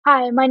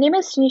Hi, my name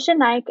is Tanisha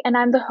Naik, and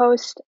I'm the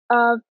host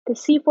of the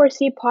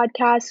C4C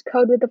podcast,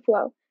 Code with the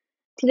Flow.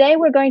 Today,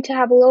 we're going to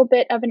have a little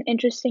bit of an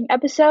interesting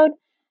episode,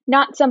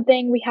 not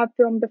something we have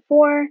filmed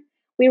before.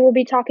 We will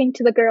be talking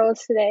to the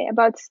girls today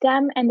about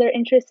STEM and their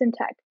interest in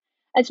tech,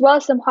 as well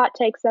as some hot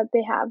takes that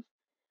they have.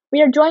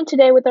 We are joined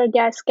today with our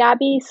guests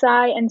Gabby,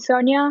 Sai, and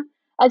Sonia,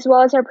 as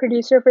well as our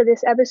producer for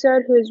this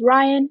episode, who is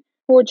Ryan,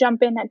 who will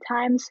jump in at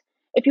times.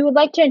 If you would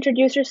like to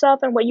introduce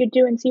yourself and what you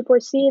do in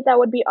C4C, that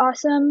would be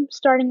awesome,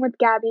 starting with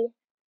Gabby.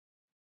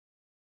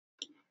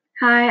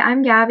 Hi,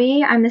 I'm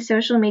Gabby. I'm the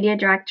social media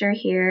director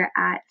here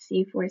at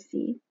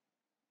C4C.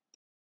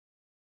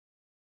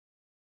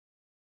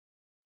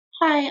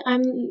 Hi,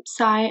 I'm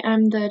Sai.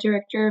 I'm the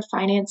Director of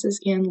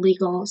Finances and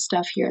Legal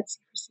Stuff here at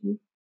C4C.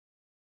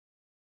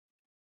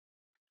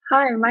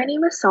 Hi, my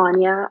name is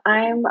Sonia.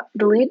 I'm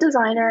the lead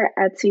designer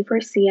at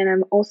C4C and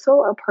I'm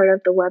also a part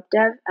of the web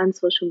dev and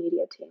social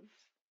media teams.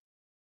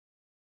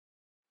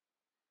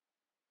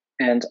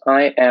 And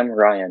I am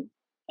Ryan.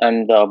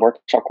 I'm the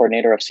workshop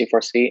coordinator of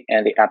C4C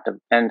and the app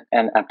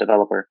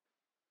developer.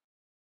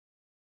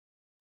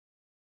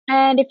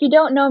 And if you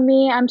don't know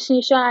me, I'm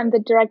Snisha. I'm the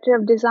director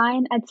of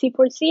design at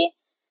C4C.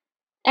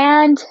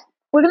 And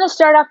we're going to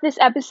start off this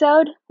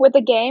episode with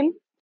a game,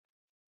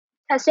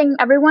 testing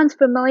everyone's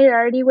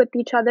familiarity with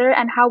each other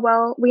and how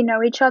well we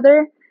know each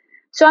other.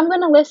 So I'm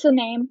going to list a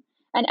name,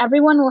 and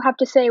everyone will have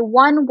to say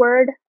one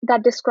word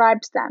that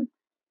describes them.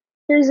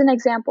 Here's an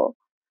example.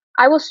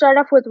 I will start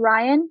off with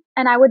Ryan,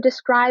 and I would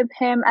describe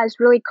him as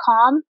really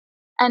calm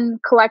and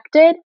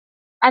collected.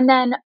 And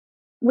then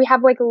we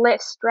have like a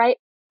list, right?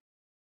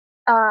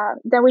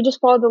 Then we just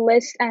follow the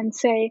list and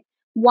say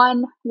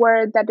one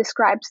word that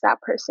describes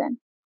that person.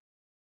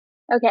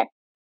 Okay,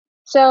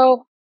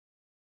 so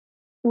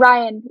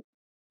Ryan,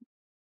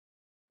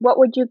 what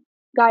would you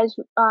guys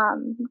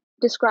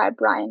describe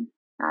Ryan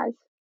as?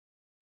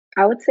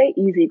 I would say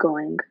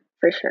easygoing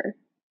for sure.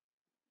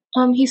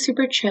 He's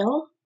super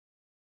chill.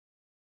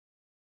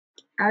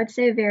 I would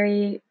say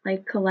very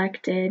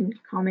collected,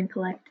 calm and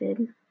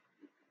collected.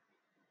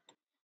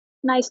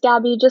 Nice,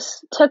 Gabby.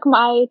 Just took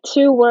my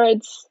two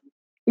words.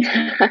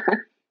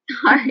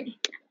 Sorry.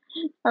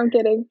 I'm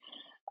kidding.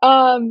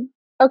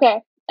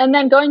 Okay, and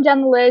then going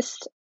down the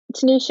list,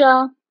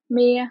 Tanisha,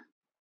 me,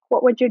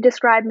 what would you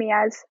describe me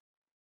as?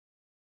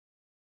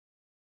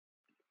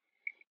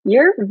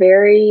 You're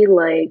very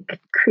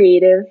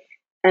creative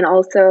and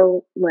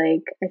also I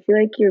feel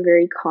like you're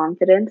very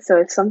confident. So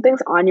if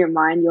something's on your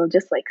mind, you'll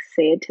just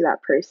say it to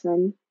that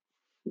person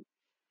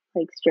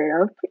straight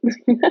up.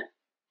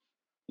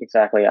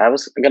 Exactly. I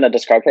was going to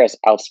describe her as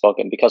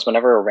outspoken because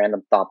whenever a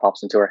random thought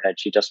pops into her head,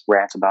 she just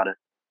rants about it.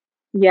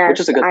 Yes,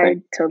 which is a good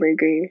thing. I totally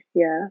agree.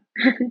 Yeah.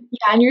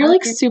 Yeah, and you're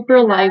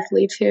super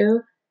lively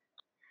too.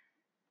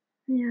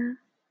 Yeah.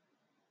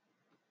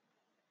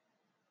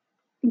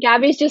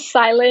 Gabby's just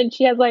silent.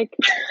 She has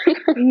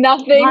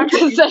nothing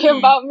to say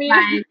about me.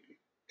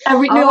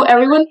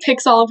 Everyone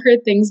picks all of her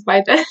things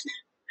by then.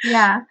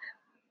 Yeah.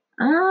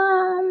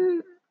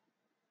 You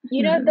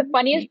know, the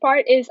funniest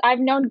part is I've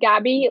known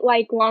Gabby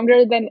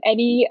longer than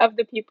any of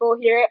the people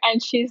here,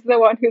 and she's the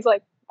one who's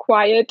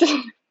quiet. Give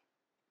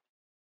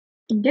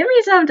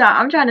me some time.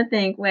 I'm trying to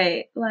think.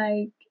 Wait,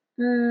 you're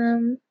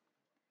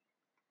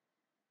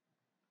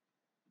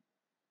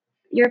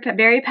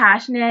very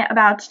passionate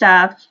about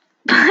stuff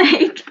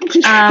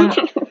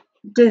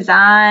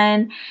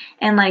design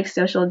and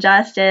social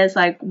justice,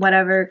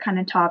 whatever kind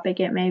of topic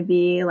it may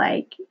be.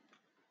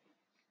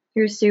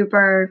 You're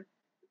super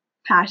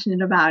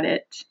passionate about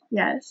it.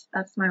 Yes,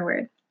 that's my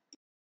word.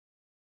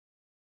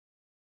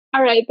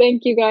 All right,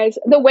 thank you guys.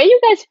 The way you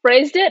guys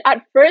phrased it,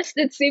 at first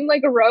it seemed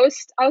like a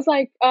roast. I was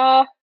like,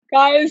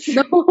 guys.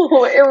 No,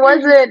 it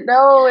wasn't.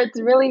 No,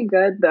 it's really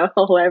good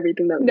though.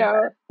 Everything that we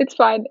said. It's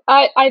fine.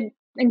 I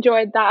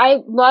enjoyed that. I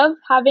love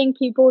having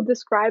people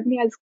describe me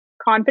as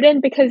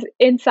confident because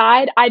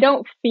inside I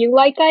don't feel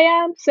like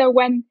I am. So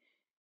when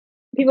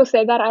people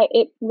say that,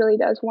 it really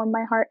does warm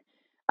my heart.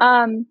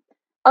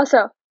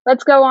 Also,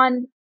 let's go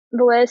on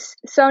the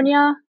list.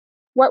 Sonia,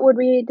 what would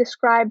we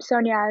describe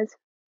Sonia as?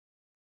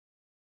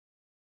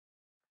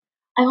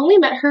 I only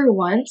met her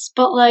once,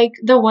 but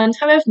the one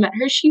time I've met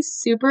her, she's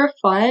super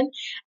fun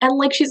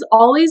and she's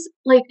always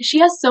she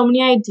has so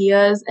many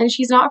ideas and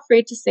she's not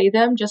afraid to say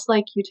them, just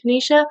like you,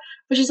 Tanisha,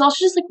 but she's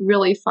also just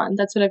really fun.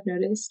 That's what I've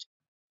noticed.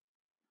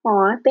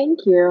 Aw, thank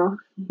you.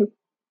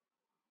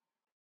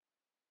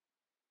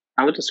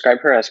 I would describe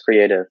her as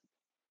creative.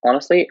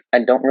 Honestly, I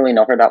don't really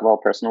know her that well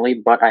personally,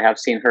 but I have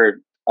seen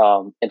her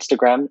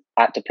Instagram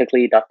at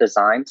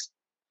depictly.designs.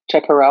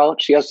 Check her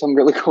out. She has some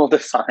really cool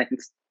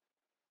designs.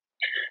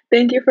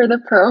 Thank you for the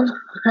promo,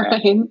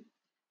 Ryan.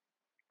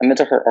 I'm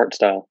into her art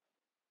style.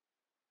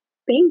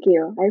 Thank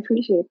you. I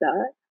appreciate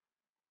that.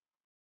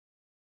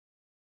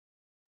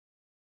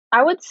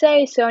 I would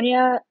say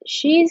Sonia,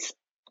 she's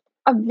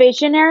a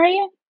visionary.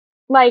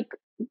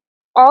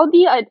 All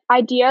the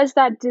ideas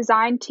that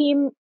design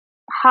team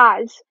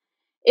has,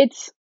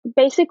 it's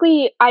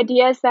basically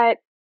ideas that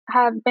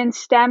have been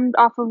stemmed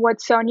off of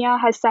what Sonia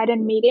has said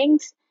in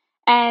meetings,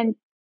 and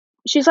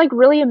she's like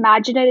really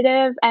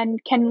imaginative and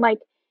can like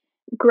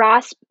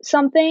grasp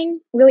something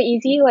really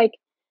easy, like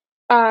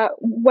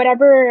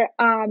whatever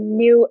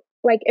new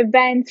like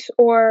events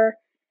or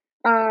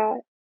uh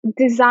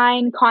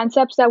design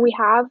concepts that we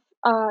have.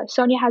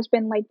 Sonia has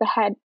been like the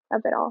head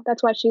of it all.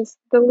 That's why she's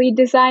the lead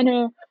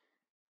designer.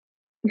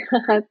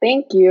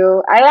 Thank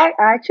you. I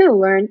actually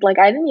learned, like,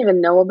 I didn't even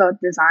know about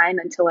design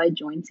until I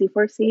joined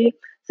C4C.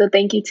 So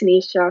thank you,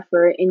 Tanisha,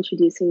 for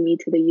introducing me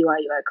to the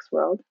UI UX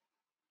world.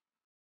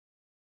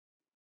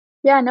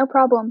 Yeah, no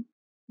problem.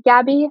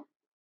 Gabby?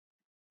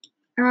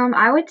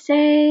 I would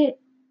say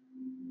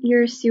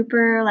you're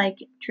super like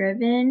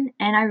driven,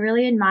 and I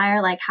really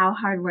admire like how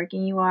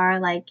hardworking you are.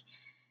 Like,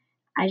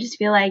 I just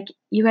feel like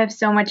you have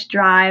so much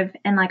drive,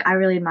 and like I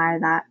really admire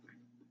that.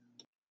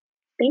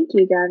 Thank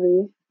you,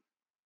 Gabby.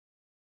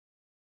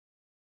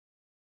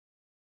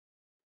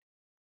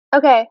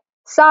 Okay,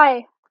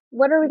 Sai.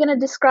 What are we gonna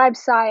describe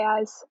Sai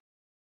as?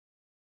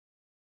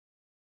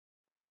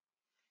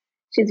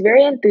 She's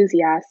very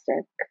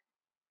enthusiastic.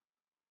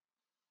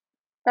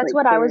 That's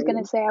Like, what I was very.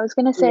 gonna say. I was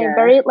gonna say Yeah.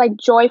 very like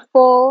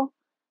joyful.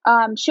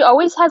 She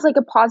always has like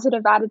a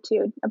positive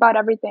attitude about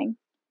everything.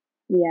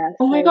 Yes.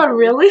 Oh my I god,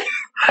 agree. really?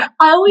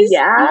 I always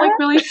am Yeah. like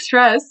really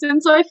stressed,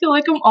 and so I feel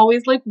like I'm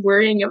always like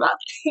worrying about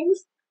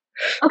things.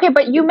 Okay,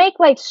 but you make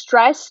like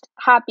stressed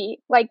happy.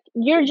 Like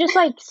you're just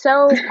like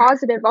so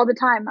positive all the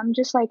time. I'm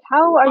just like,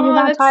 how are you Oh,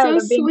 not that's tired so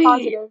of being sweet.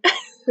 positive?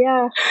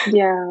 Yeah.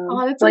 Yeah.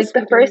 Oh, that's so Like the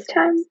sweet of you first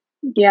time, guys.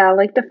 yeah,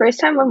 like the first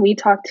time when we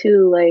talked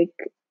to, like,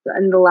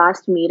 in the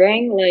last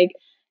meeting, like,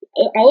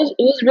 it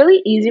was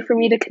really easy for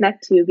me to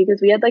connect to because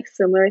we had like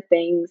similar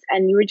things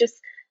and you were just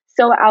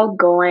so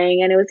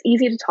outgoing and it was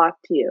easy to talk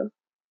to you.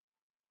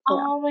 Yeah.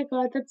 Oh my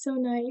god, that's so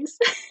nice.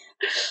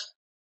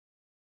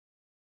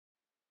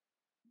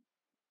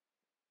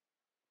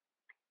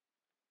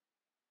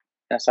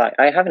 Yes,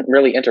 I haven't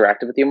really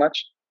interacted with you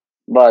much,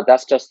 but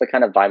that's just the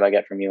kind of vibe I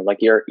get from you. Like,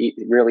 you're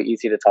really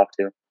easy to talk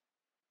to.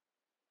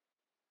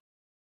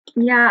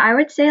 Yeah, I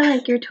would say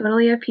like you're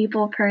totally a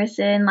people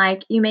person.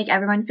 Like you make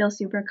everyone feel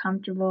super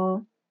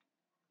comfortable.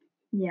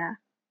 Yeah.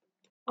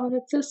 Oh,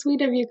 that's so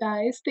sweet of you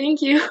guys.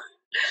 Thank you.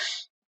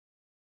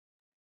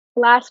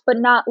 Last but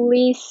not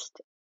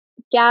least,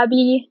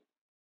 Gabby.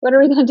 What are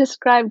we gonna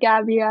describe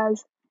Gabby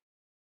as?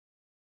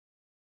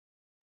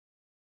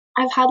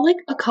 I've had like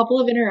a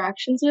couple of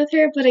interactions with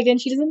her, but again,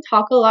 she doesn't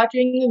talk a lot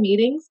during the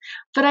meetings.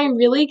 But I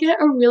really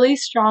get a really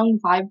strong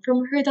vibe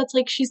from her that's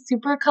like she's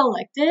super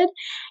collected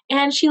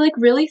and she like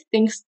really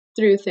thinks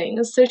through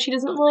things. So she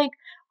doesn't like,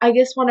 I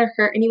guess, want to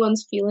hurt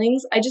anyone's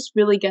feelings. I just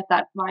really get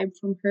that vibe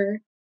from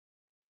her.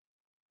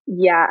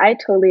 Yeah, I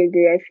totally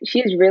agree.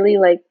 She's really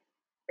like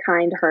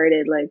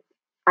kind-hearted. Like,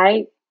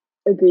 I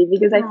agree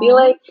because I feel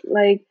Aw.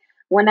 like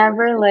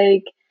whenever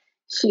like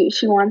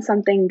she wants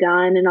something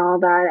done and all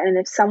that, and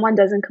if someone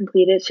doesn't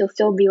complete it, she'll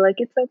still be like,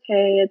 "It's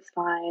okay, it's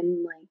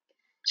fine." Like,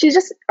 she's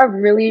just a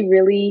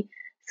really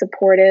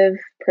supportive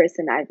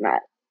person I've met.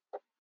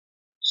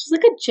 She's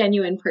like a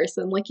genuine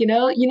person. Like, you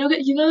know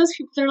those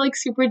people that are like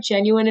super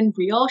genuine and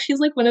real? She's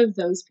like one of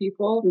those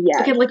people.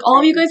 Yes, Again, like all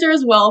of you guys are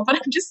as well, but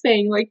I'm just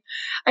saying, like,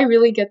 I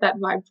really get that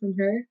vibe from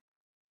her.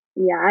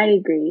 yeah, I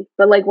agree.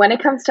 But like when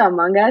it comes to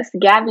Among Us,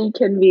 Gabby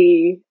can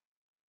be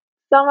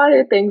some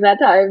other things at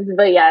times.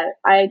 But yeah,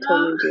 I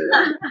totally agree with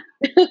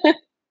that.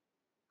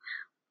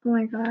 Oh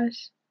my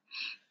gosh.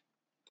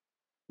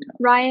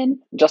 Ryan?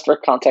 Just for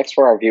context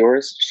for our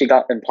viewers, she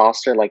got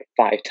imposter like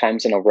 5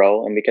 times in a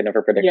row, and we could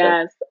never predict it.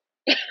 Yes,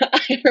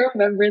 I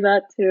remember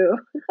that too.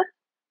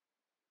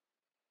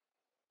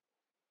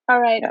 All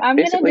right, Yeah, I'm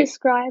gonna basically.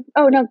 describe.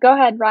 Oh no, go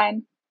ahead,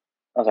 Ryan.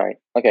 Oh, sorry.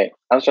 Okay,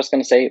 I was just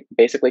gonna say,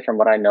 basically, from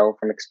what I know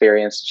from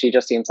experience, she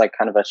just seems like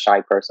kind of a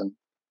shy person.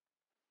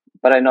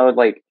 But I know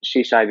like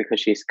she's shy because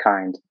she's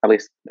kind. At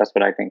least that's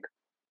what I think.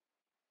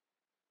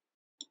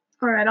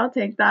 All right, I'll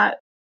take that.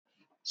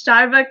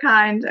 Shy but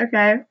kind.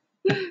 Okay.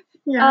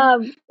 Yeah.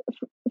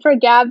 For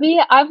Gabby,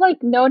 I've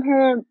like known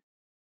her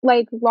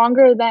like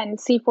longer than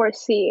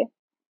C4C.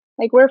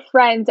 Like we're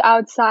friends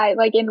outside,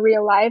 like in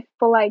real life,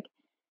 but like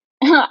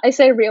I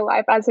say real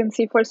life as in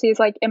C4C is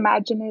like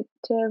imaginative,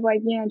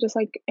 like just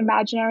like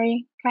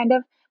imaginary kind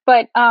of.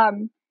 But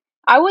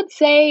I would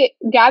say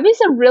Gabby's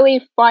a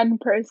really fun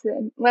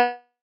person. Like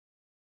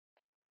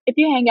if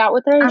you hang out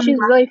with her, I'm she's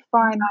really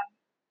fun.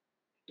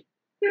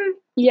 glad.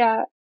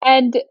 Yeah.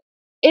 And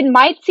it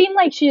might seem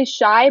like she's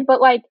shy, but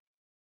like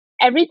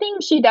everything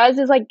she does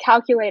is like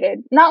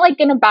calculated. Not like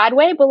in a bad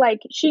way, but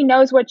like she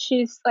knows what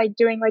she's like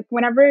doing. Like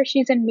whenever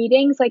she's in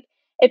meetings, like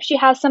if she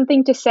has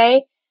something to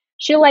say,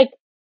 she'll like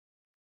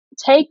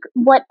take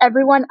what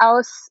everyone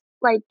else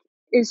like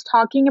is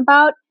talking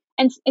about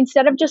and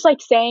instead of just like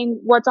saying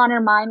what's on her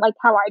mind like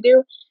how I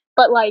do,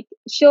 but like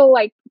she'll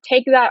like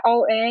take that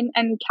all in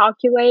and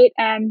calculate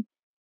and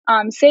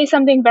say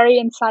something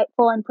very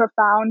insightful and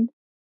profound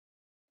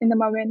in the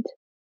moment.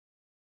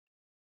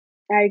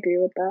 I agree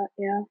with that.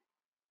 Yeah.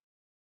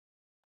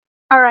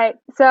 All right,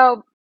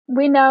 so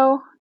we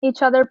know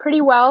each other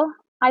pretty well,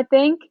 I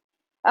think.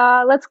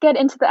 Let's get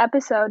into the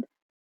episode.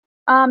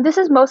 This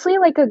is mostly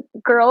like a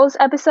girls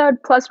episode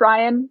plus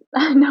Ryan.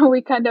 I know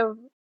we kind of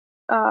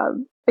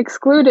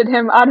excluded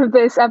him out of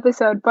this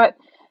episode, but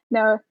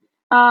no.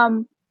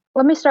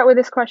 Let me start with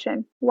this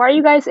question. Why are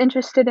you guys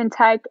interested in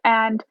tech,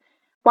 and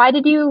why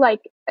did you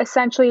like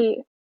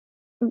essentially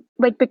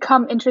like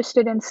become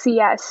interested in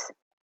CS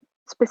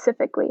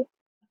specifically?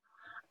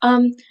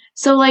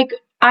 So like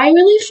I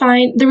really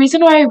find the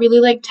reason why I really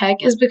like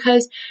tech is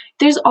because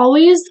there's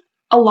always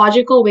a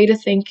logical way to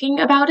thinking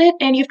about it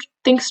and you have to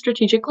think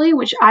strategically,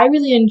 which I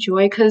really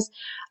enjoy because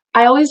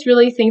I always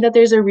really think that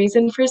there's a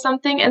reason for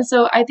something. And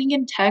so I think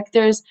in tech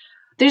there's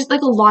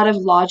like a lot of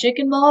logic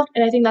involved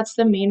and I think that's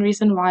the main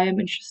reason why I'm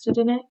interested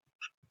in it.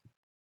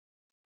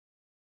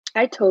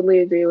 I totally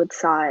agree with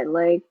Sai.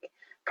 Like,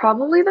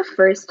 probably the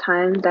first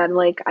time that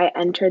like I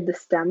entered the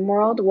STEM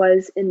world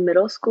was in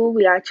middle school.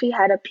 We actually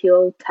had a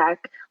Peel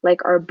Tech,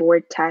 like our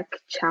board tech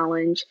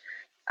challenge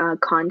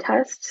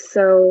contest.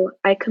 So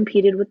I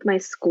competed with my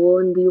school,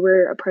 and we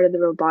were a part of the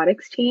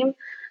robotics team.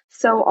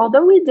 So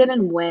although we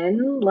didn't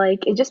win,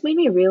 like it just made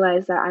me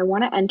realize that I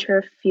want to enter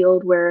a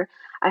field where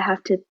I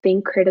have to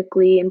think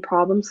critically and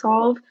problem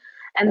solve.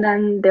 And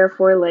then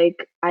therefore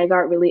like I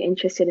got really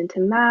interested into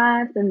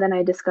math, and then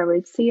I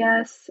discovered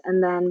CS,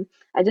 and then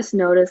I just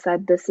noticed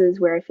that this is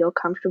where I feel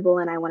comfortable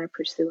and I want to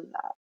pursue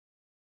that.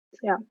 So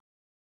yeah.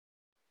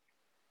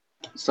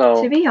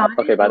 So To be honest,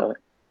 okay, by the way.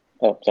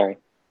 Oh, sorry.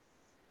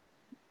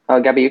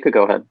 Gabby, you could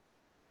go ahead.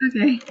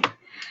 okay.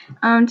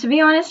 To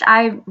be honest,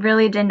 I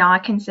really did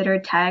not consider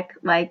tech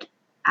like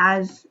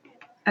as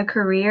a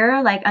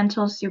career like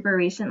until super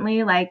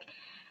recently. Like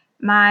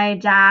my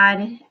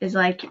dad is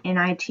like in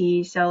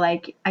IT, so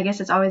like I guess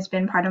it's always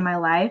been part of my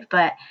life,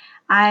 but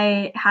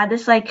I had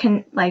this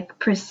like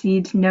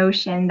perceived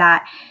notion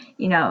that,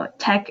 you know,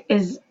 tech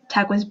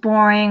was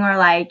boring or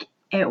like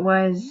it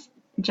was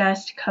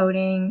just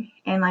coding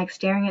and like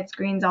staring at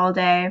screens all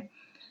day.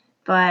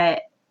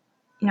 But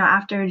you know,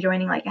 after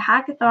joining like a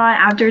hackathon,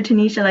 after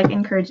Tanisha like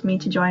encouraged me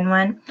to join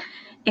one,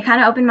 it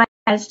kind of opened my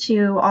eyes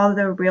to all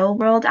the real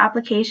world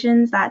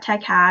applications that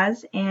tech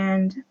has.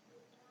 And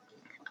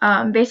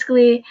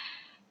basically,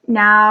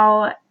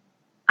 now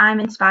I'm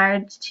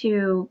inspired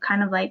to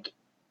kind of like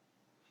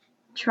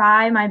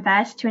try my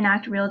best to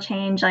enact real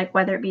change, like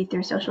whether it be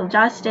through social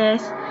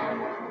justice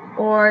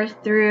or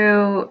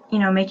through, you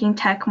know, making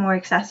tech more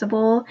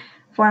accessible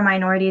for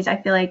minorities. I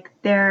feel like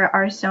there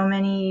are so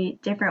many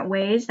different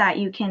ways that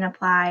you can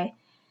apply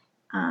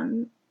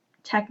um,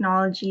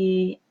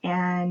 technology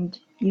and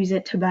use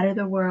it to better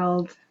the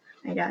world,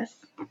 I guess.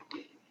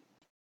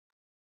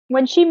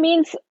 When she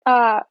means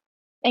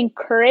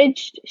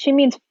encouraged, she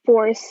means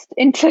forced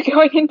into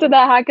going into the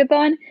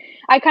hackathon.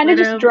 I kind of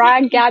just Literally.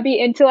 dragged Gabby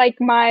into like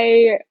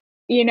my,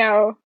 you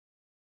know,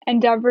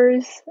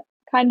 endeavors,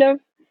 kind of.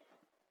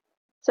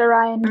 So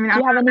Ryan, I mean, do I'm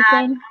you have not mad.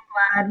 anything?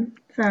 I'm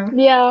glad. So,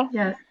 Yeah,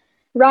 yes.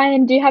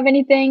 Ryan, do you have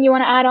anything you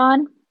want to add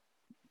on?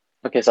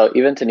 Okay, so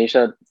even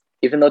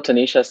though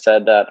Tanisha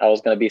said that I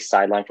was going to be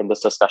sidelined from this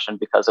discussion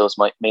because it was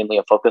mainly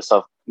a focus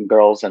of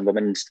girls and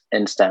women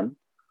in STEM,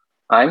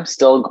 I'm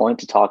still going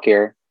to talk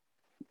here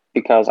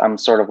because I'm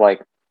sort of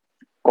like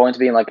going to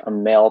be like a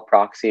male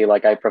proxy.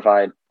 Like I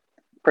provide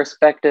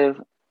perspective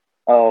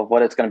of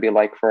what it's going to be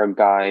like for a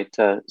guy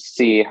to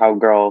see how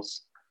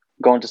girls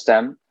go into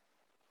STEM.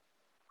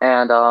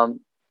 And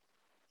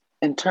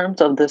in terms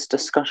of this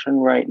discussion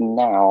right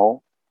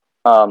now,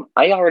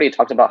 I already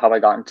talked about how I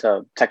got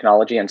into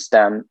technology and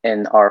STEM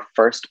in our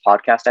first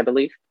podcast, I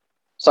believe.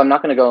 So I'm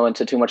not going to go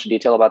into too much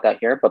detail about that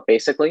here, but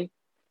basically,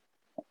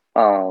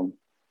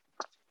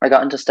 I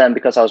got into STEM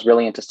because I was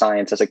really into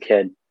science as a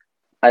kid.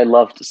 I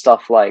loved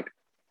stuff like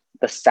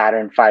the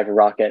Saturn V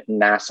rocket,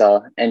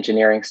 NASA,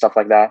 engineering, stuff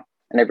like that.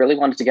 And I really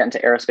wanted to get into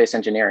aerospace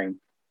engineering.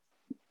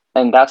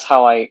 And that's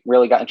how I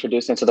really got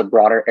introduced into the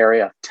broader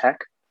area of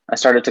tech. I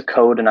started to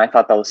code and I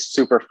thought that was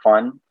super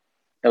fun.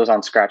 It was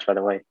on Scratch, by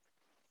the way.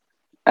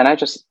 And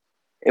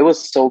it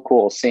was so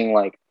cool seeing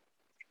like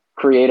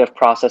creative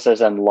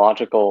processes and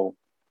logical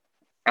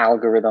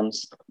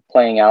algorithms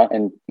playing out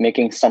and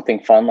making something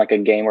fun like a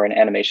game or an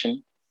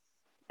animation.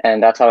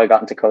 And that's how I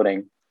got into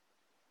coding.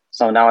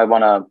 So now I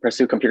want to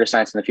pursue computer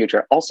science in the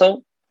future.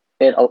 Also,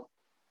 it,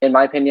 in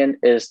my opinion,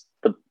 is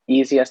the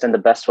easiest and the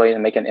best way to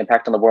make an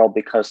impact on the world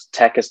because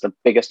tech is the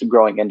biggest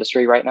growing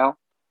industry right now.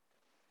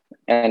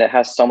 And it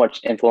has so much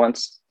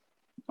influence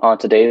on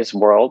today's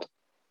world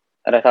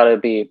that I thought it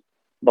would be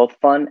both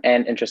fun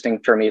and interesting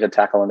for me to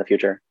tackle in the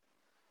future.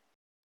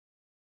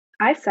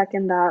 I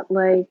second that.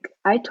 Like,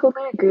 I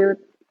totally agree with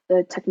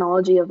the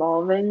technology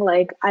evolving.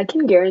 Like, I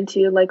can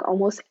guarantee you, like,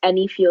 almost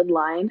any field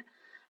line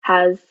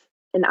has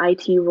an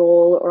IT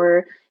role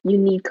or you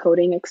need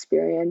coding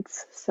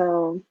experience.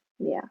 So,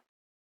 yeah.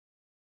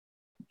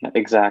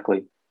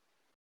 Exactly.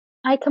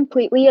 I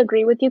completely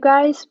agree with you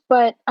guys,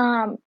 but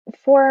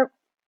for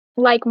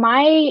like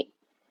my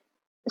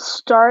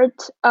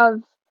start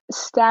of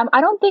STEM,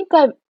 I don't think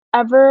I've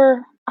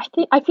ever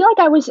I feel like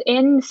I was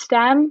in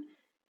STEM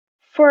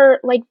for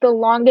like the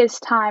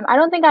longest time. I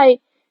don't think I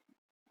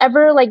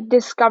ever like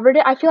discovered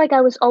it. I feel like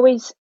I was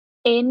always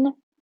in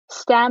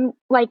STEM,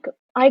 like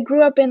I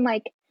grew up in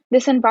like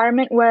this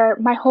environment where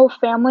my whole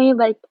family,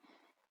 like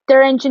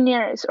they're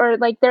engineers or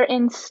like they're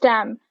in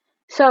STEM.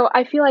 So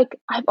I feel like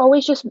I've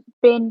always just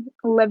been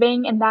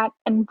living in that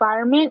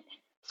environment.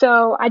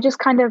 So I just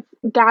kind of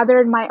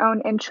gathered my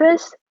own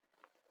interests.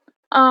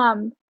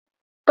 Um,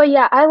 but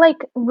yeah, I like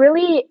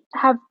really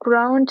have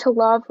grown to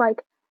love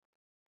like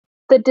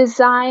the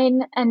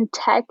design and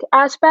tech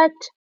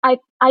aspect.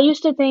 I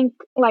used to think,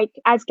 like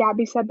as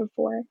Gabby said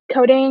before,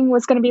 coding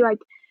was going to be like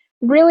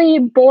really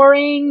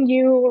boring.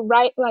 You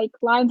write like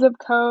lines of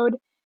code.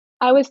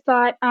 I always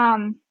thought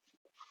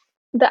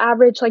the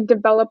average like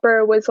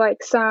developer was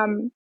like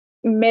some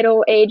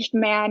middle-aged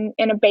man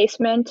in a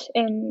basement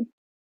in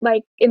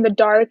like in the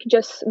dark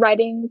just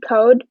writing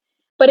code,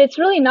 but it's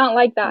really not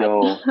like that.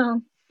 Yo,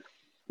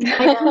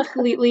 I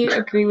completely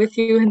agree with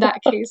you in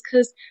that case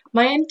because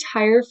my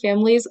entire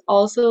family is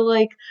also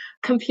like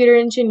computer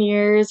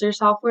engineers or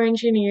software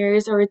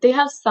engineers, or they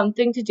have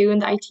something to do in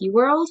the IT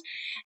world.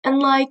 And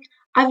like,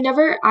 I've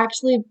never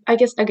actually, I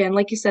guess, again,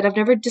 like you said, I've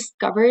never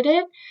discovered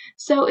it.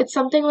 So it's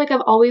something like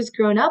I've always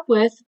grown up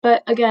with.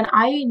 But again,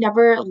 I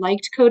never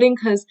liked coding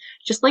because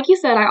just like you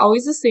said, I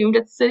always assumed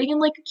it's sitting in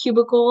like a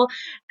cubicle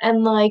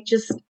and like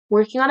just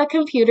working on a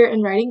computer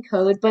and writing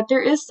code. But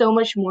there is so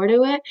much more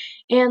to it.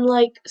 And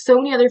like so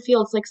many other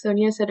fields, like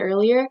Sonia said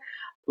earlier,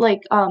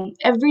 like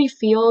every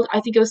field, I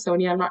think it was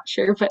Sonia, I'm not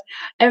sure, but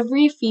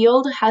every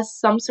field has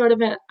some sort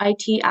of an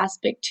IT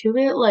aspect to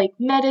it, like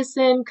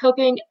medicine,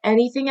 cooking,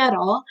 anything at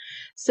all.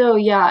 So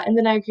yeah, and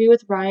then I agree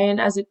with Ryan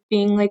as it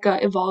being like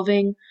a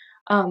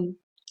um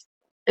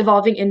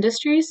evolving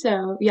industry.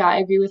 So yeah, I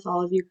agree with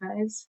all of you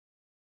guys.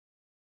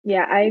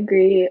 Yeah, I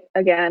agree.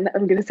 Again,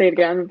 I'm gonna say it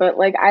again, but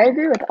like I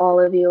agree with all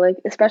of you. Like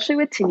especially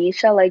with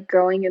Tanisha, like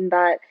growing in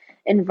that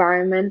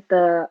environment,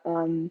 the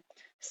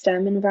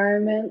STEM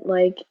environment.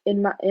 Like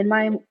in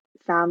my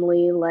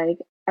family, like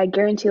I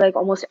guarantee like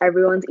almost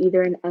everyone's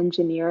either an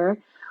engineer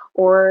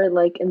or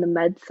like in the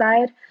med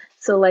side.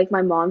 So like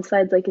my mom's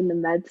side's like in the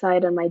med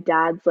side and my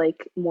dad's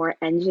like more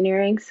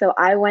engineering. So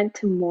I went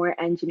to more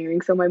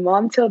engineering. So my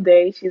mom till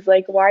day, she's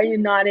like, "Why are you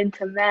not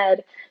into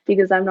med?"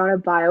 Because I'm not a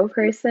bio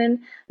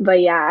person.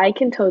 But yeah, I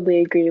can totally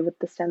agree with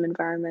the STEM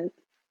environment.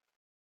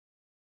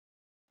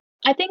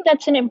 I think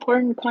that's an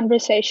important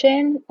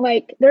conversation.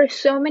 Like there's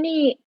so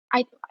many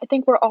I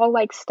think we're all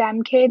like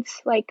STEM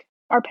kids. Like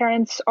our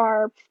parents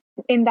are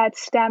in that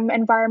STEM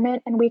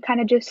environment and we kind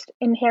of just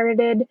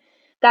inherited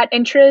that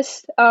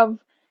interest of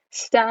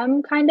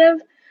STEM kind of.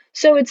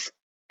 So it's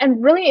a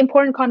really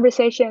important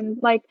conversation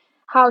like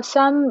how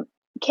some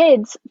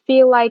kids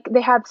feel like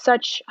they have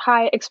such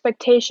high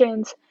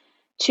expectations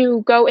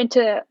to go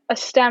into a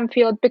STEM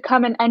field,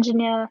 become an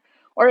engineer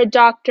or a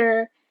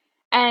doctor,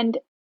 and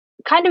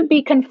kind of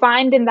be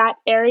confined in that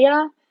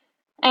area,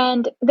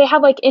 and they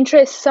have like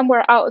interests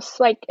somewhere else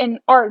like in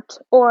art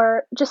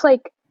or just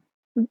like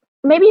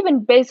maybe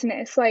even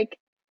business, like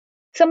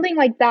something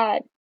like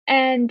that.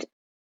 And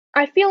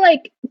I feel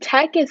like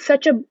tech is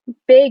such a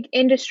big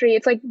industry,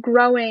 it's like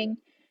growing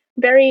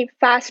very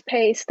fast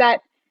paced,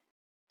 that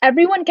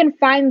everyone can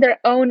find their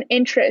own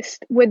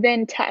interest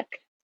within tech,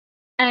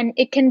 and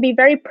it can be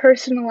very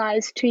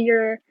personalized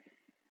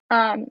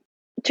um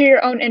to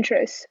your own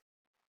interests.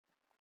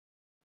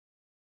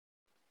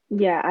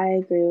 Yeah, I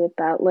agree with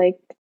that. Like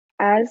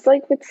as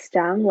like with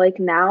STEM, like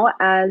now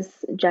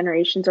as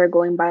generations are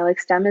going by, like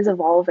STEM is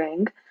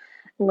evolving.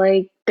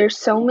 Like there's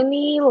so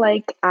many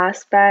like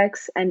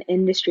aspects and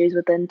industries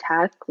within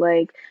tech.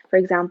 Like for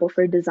example,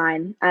 for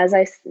design, as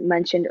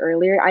mentioned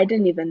earlier, I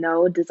didn't even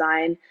know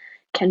design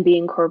can be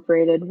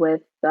incorporated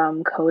with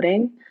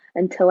coding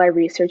until I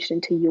researched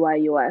into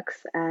UI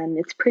UX, and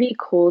it's pretty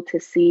cool to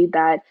see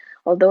that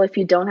although if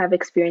you don't have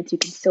experience, you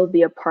can still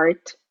be a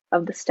part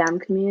of the STEM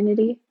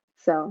community.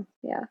 So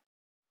yeah.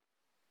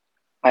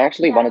 I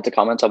actually Yeah. wanted to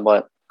comment on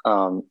what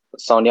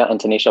Sonia and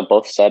Tanisha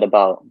both said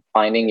about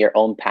finding your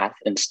own path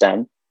in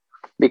STEM.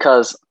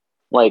 Because,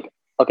 like,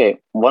 okay,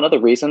 one of the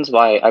reasons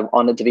why I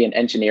wanted to be an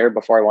engineer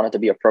before I wanted to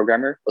be a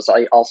programmer was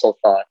I also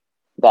thought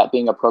that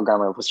being a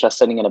programmer was just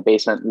sitting in a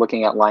basement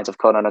looking at lines of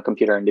code on a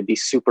computer and it'd be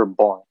super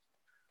boring.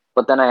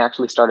 But then I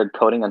actually started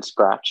coding on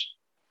Scratch.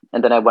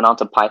 And then I went on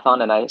to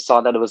Python and I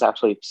saw that it was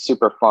actually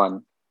super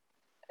fun.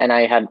 And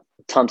I had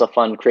tons of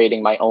fun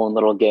creating my own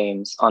little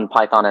games on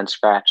Python and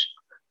Scratch.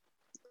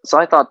 So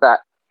I thought that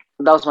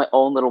that was my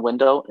own little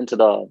window into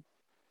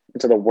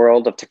the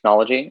world of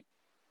technology.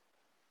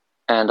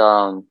 And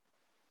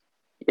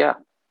yeah,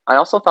 I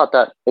also thought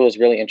that it was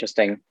really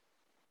interesting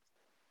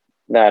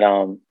that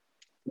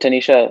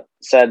Tanisha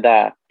said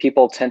that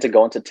people tend to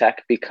go into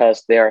tech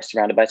because they are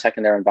surrounded by tech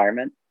in their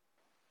environment.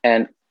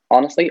 And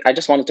honestly, I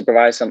just wanted to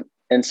provide some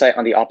insight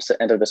on the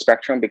opposite end of the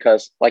spectrum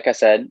because, like I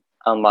said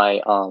on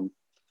my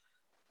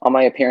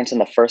appearance in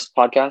the first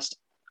podcast,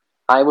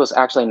 I was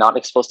actually not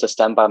exposed to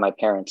STEM by my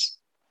parents.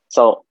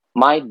 So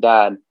my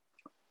dad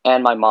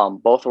and my mom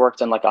both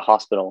worked in like a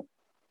hospital.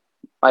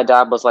 My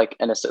dad was like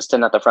an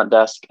assistant at the front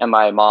desk, and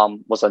my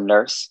mom was a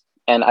nurse.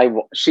 And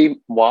she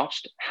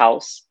watched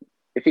House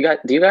If you guys,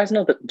 do you guys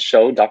know the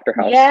show Doctor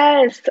House?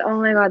 Yes. Oh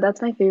my god,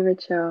 that's my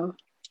favorite show.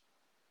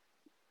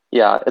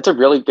 Yeah, it's a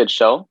really good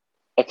show,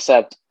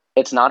 except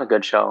it's not a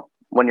good show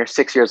when you're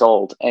 6 years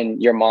old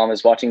and your mom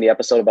is watching the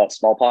episode about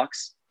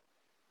smallpox.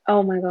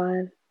 Oh my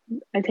god.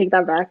 I take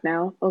that back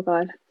now. Oh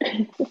god.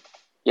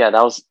 Yeah,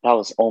 that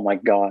was oh my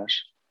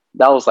gosh.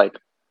 That was like,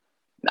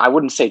 I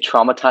wouldn't say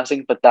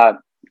traumatizing, but that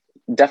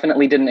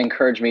definitely didn't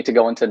encourage me to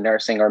go into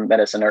nursing or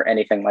medicine or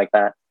anything like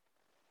that.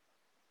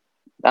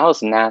 That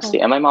was nasty.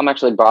 Oh. And my mom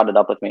actually brought it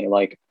up with me.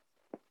 Like,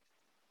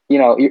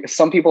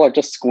 some people are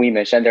just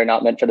squeamish and they're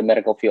not meant for the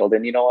medical field.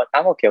 And you know what?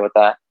 I'm okay with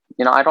that.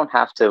 I don't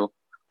have to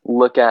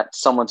look at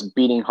someone's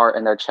beating heart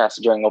in their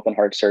chest during open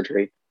heart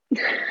surgery.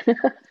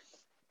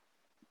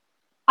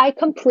 I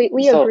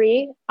completely So,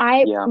 agree.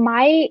 yeah.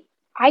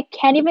 I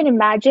can't even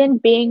imagine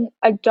being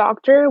a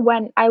doctor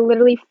when I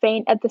literally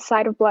faint at the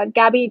sight of blood.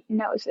 Gabby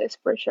knows this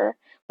for sure.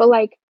 But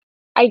like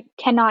I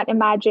cannot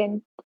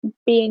imagine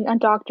being a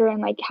doctor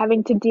and like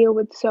having to deal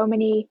with so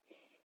many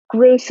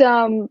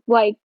gruesome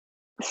like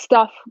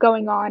stuff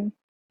going on.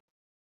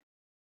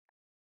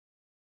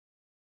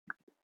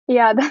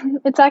 Yeah,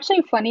 it's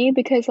actually funny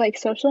because like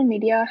social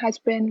media has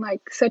been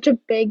like such a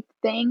big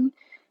thing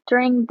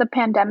during the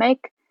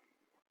pandemic.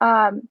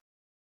 Um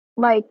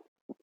like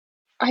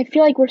I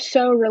feel like we're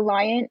so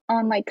reliant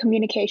on like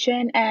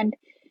communication, and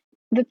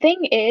the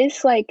thing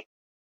is like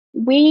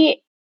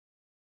we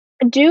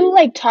do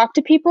like talk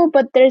to people,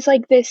 but there's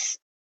like this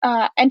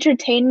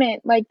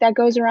entertainment like that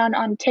goes around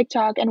on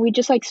TikTok, and we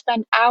just like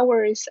spend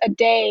hours a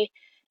day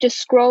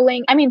just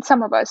scrolling. I mean,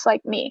 some of us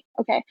like me,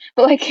 okay,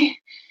 but like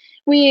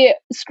we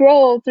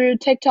scroll through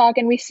TikTok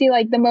and we see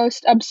like the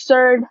most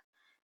absurd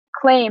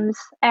claims,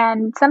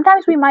 and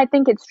sometimes we might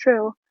think it's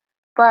true,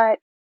 but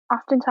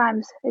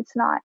oftentimes it's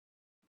not.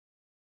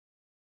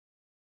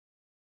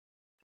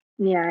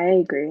 Yeah, I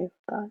agree with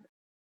that.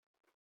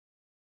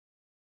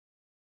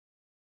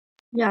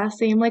 Yeah,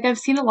 same. Like I've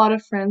seen a lot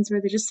of friends where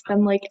they just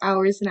spend like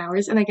hours and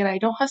hours. And again, I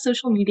don't have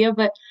social media,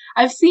 but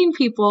I've seen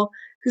people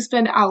who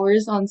spend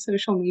hours on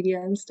social media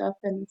and stuff,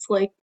 and it's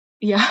like,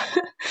 yeah.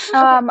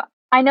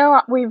 I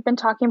know we've been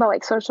talking about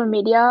like social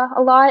media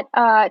a lot.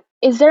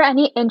 Is there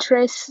any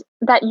interests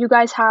that you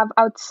guys have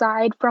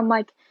outside from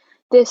like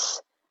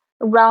this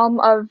realm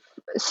of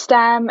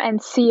STEM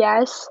and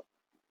CS?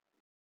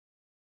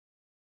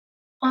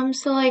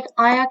 So like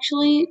I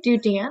actually do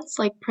dance,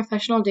 like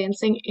professional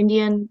dancing,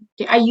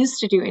 I used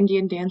to do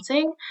Indian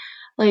dancing,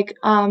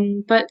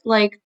 but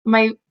like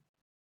my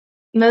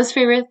most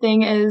favorite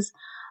thing is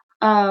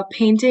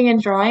painting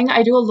and drawing.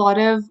 I do a lot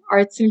of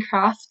arts and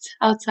crafts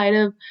outside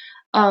of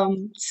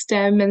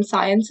STEM and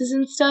sciences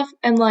and stuff.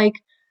 And like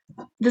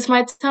this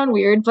might sound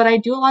weird, but I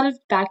do a lot of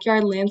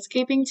backyard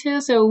landscaping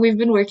too. So we've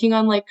been working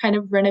on like kind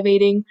of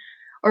renovating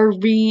or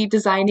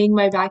redesigning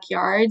my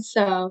backyard.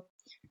 So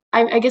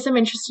I guess I'm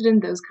interested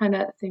in those kind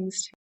of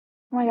things too.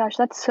 Oh my gosh,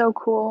 that's so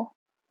cool.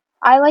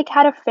 I like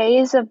had a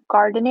phase of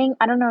gardening.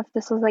 I don't know if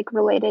this was like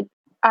related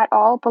at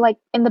all, but like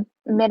in the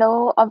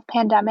middle of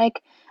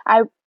pandemic,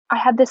 I I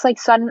had this like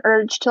sudden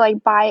urge to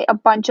like buy a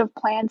bunch of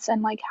plants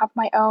and like have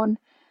my own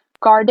Oh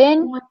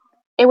garden. my,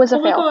 It was a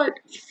oh my fail. God,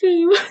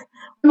 same.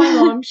 My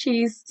mom,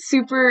 she's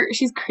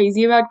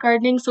crazy about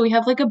gardening. So we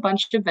have like a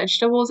bunch of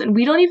vegetables, and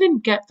we don't even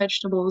get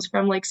vegetables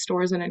from like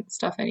stores and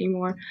stuff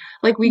anymore.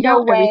 Like we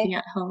No grow way. everything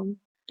at home.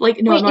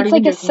 Like no, I'm Wait, not it's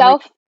even like a joking.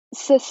 Like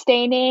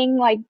self-sustaining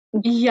like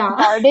yeah,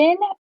 garden?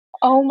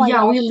 Oh my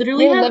yeah, we gosh,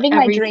 literally you're have living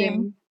my dream.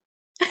 everything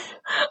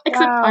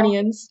except Wow.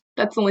 onions.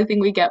 That's the only thing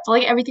we get. But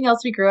like everything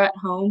else we grow at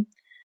home.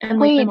 And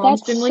like my Wait,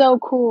 mom's that's been like so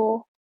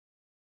cool.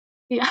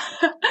 yeah.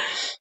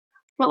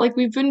 But like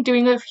we've been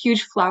doing a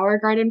huge flower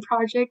garden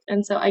project,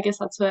 and so I guess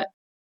that's what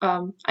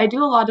I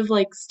do a lot of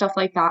like stuff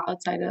like that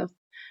outside of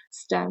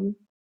STEM.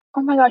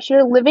 Oh my gosh,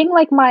 you're living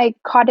like my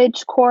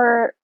cottage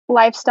core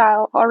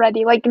lifestyle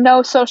already. Like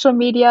no social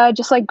media,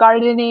 just like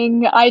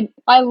gardening. I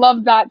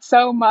love that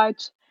so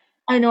much.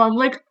 I know I'm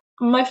like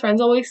my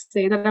friends always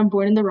say that I'm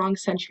born in the wrong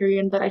century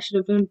and that I should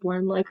have been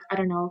born like I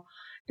don't know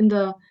in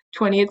the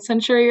 20th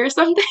century or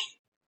something.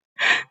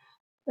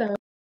 So,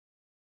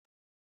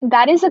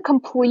 That is a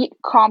complete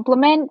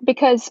compliment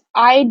because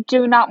I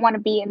do not want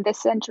to be in this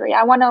century.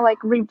 I want to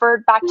like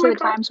revert back oh to my the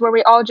God. times where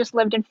we all just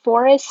lived in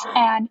forests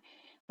and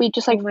we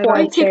just Oh like my I god,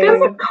 formed. take that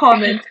as a same.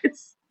 comment.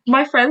 It's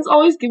my friends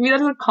always give me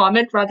that as a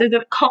comment rather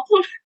than a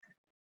compliment,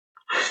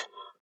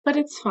 but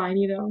it's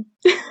fine.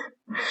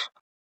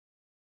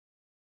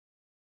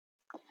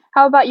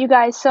 How about you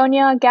guys?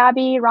 Sonia,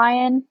 Gabby,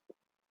 Ryan?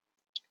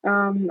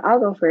 I'll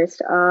go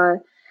first.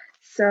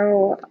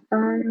 So,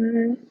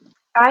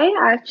 I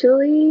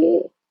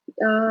actually,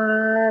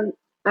 I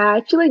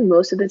actually like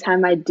most of the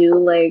time I do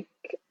like,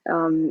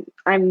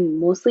 I'm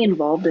mostly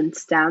involved in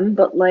STEM,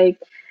 but like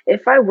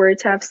if I were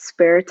to have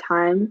spare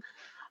time,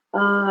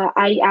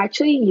 I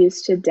actually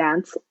used to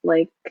dance.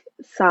 Like,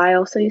 Sai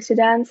also used to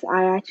dance.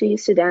 I actually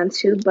used to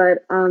dance too,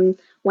 but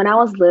when I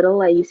was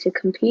little, I used to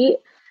compete,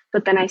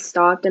 but then I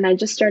stopped and I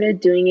just started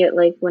doing it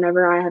like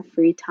whenever I have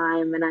free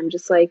time, and I'm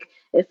just like,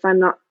 if I'm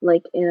not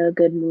like in a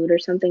good mood or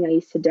something, I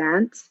used to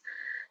dance.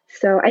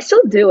 So I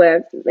still do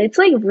it. It's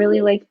like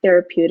really like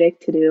therapeutic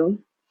to do.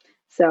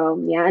 So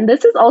yeah, and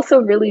this is also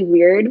really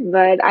weird,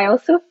 but I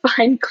also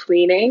find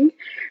cleaning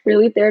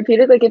really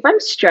therapeutic. Like if I'm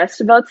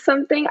stressed about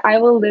something, I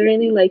will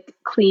literally like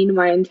clean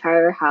my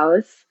entire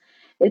house.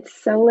 It's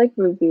so like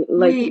review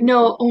like Wait,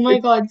 no, oh my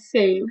it's God,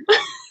 same.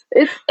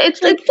 Like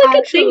it's like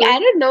a thing. I actually,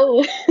 don't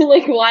know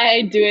like why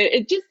I do it.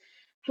 It just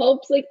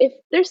helps like if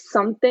there's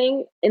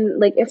something in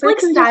like if it's I like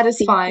can just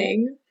see it.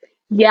 satisfying.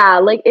 Yeah,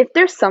 like if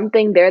there's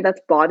something there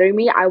that's bothering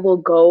me, I will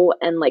go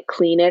and like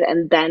clean it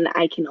and then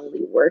I can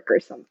only work or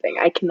something.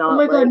 I Oh cannot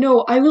my God, like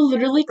no, I will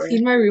literally yeah.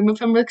 clean my room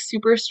if I'm like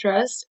super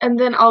stressed, and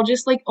then I'll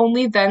just like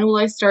only then will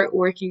I start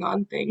working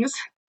on things.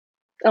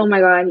 Oh my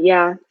God,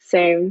 yeah,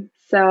 same.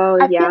 So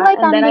I feel yeah, like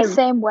and I'm then the I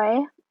same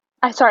way.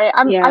 I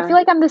yeah. feel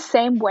like I'm the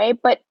same way,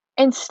 but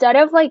instead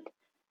of like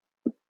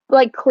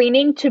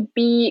cleaning to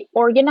be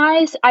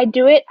organized, I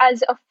do it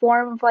as a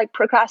form of like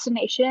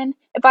procrastination.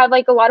 If I have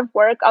like a lot of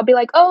work, I'll be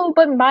like, "Oh,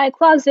 but my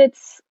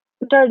closet's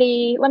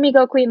dirty. Let me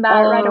go clean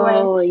that right away."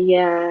 Oh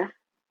yeah.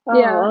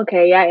 Yeah. Oh,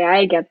 okay. Yeah, yeah,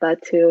 I get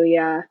that too.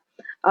 Yeah.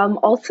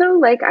 Also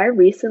like I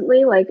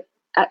recently like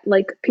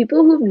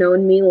people who've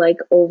known me like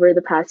over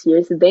the past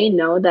years, they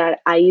know that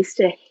I used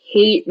to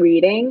hate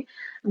reading,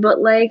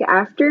 but like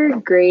after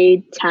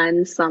grade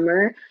 10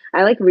 summer,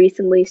 I like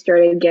recently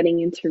started getting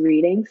into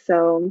reading.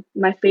 So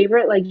my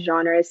favorite like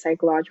genre is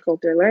psychological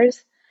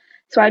thrillers.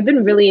 So I've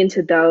been really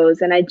into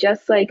those, and I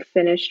just like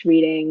finished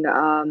reading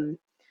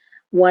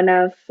one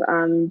of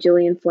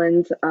Gillian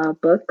Flynn's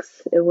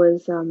books. It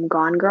was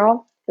Gone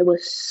Girl. It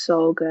was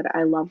so good.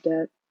 I loved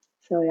it.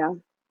 So yeah.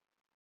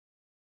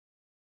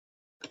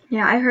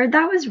 Yeah, I heard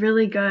that was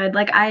really good.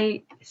 Like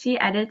I see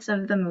edits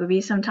of the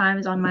movie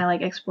sometimes on my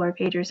like explore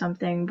page or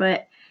something,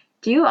 but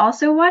do you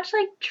also watch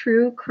like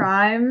true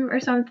crime or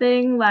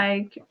something?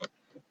 Like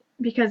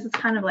because it's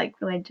kind of like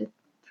related to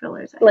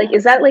thrillers, I Like,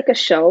 is guess. that like a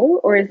show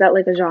or is that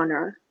like a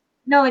genre?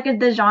 No, like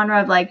the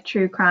genre of like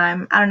true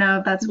crime. I don't know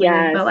if that's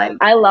weird, Yes, but like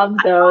I love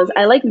I've those.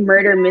 I always like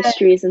murder read.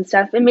 mysteries and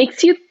stuff. It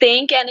makes you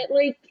think and it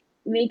like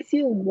makes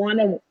you want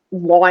to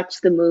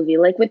watch the movie.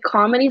 Like with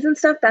comedies and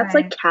stuff, that's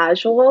like Right.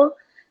 casual,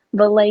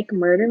 but like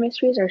murder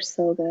mysteries are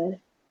so good.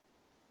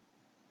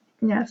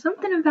 Yeah,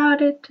 something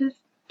about it just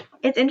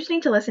it's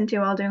interesting to listen to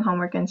while doing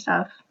homework and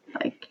stuff.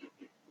 Like,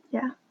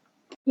 yeah.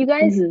 You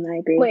guys, I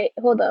agree. wait,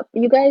 hold up.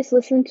 You guys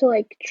listen to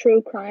like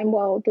true crime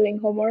while doing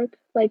homework?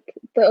 Like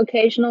the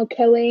occasional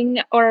killing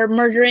or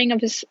murdering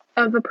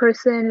of a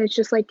person is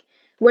just like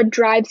what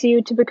drives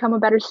you to become a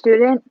better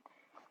student?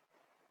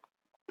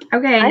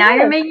 Okay, I now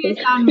you're have making it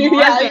sound more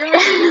yeah, you're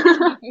making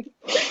bad.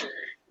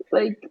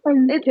 like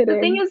I'm it the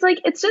thing kidding. is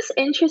like it's just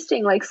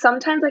interesting. Like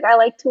sometimes like I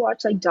like to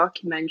watch like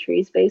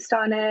documentaries based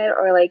on it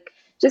or like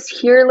just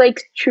hear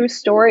like true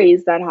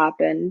stories that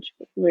happened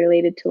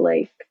related to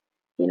like,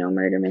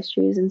 murder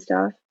mysteries and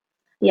stuff.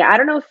 Yeah, I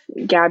don't know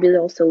if Gabby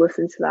also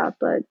listens to that,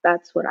 but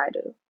that's what I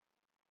do.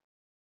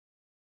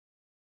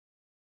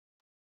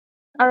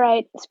 All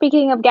right.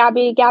 Speaking of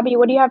Gabby,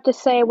 what do you have to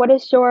say? What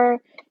is your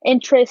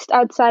interest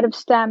outside of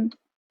STEM?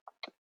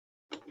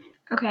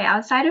 Okay,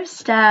 outside of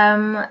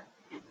STEM,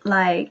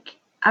 like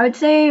I would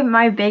say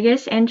my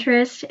biggest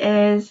interest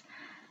is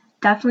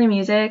definitely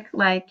music.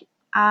 Like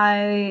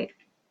I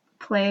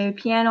play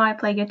piano, I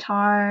play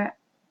guitar.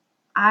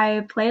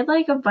 I played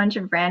like a bunch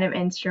of random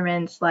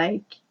instruments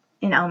like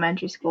in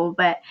elementary school,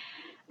 but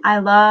I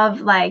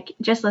love like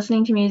just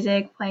listening to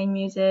music, playing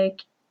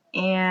music,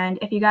 and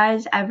if you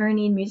guys ever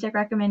need music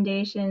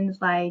recommendations,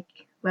 like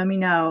let me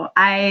know.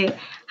 I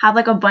have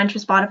like a bunch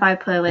of Spotify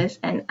playlists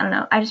and I don't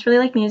know, I just really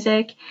like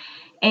music.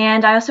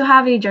 And I also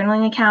have a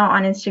journaling account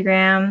on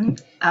Instagram.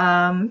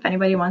 If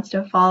anybody wants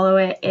to follow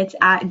it, it's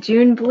at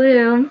June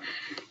Bloom,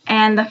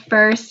 and the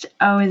first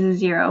O is a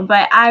zero.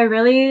 But I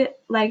really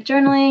like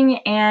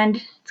journaling, and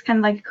it's kind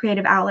of like a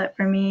creative outlet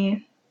for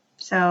me.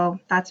 So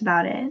that's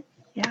about it.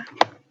 Yeah.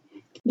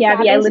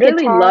 Gabby, I Gabby's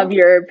literally guitar. love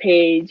your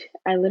page.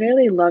 I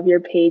literally love your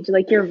page.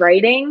 Like your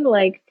writing,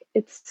 like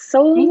it's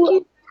Thank so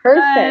you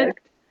so much. perfect.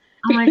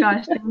 Oh my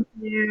gosh, thank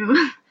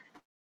you.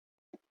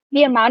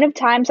 The amount of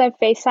times I've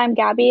FaceTime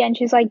Gabby and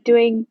she's like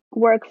doing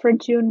work for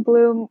June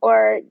Bloom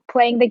or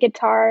playing the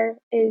guitar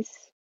is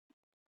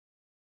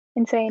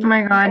Oh insane.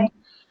 my god.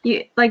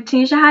 You like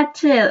Tanisha had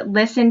to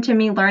listen to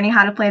me learning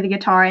how to play the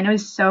guitar, and it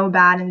was so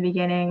bad in the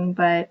beginning,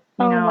 but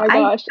Oh my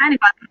I gosh. kind of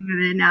got the hang of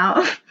it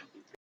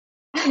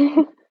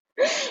now.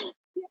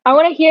 I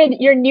want to hear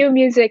your new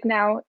music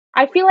now.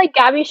 I feel like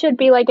Gabby should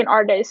be like an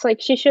artist.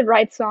 Like she should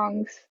write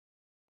songs.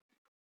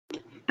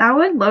 That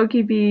would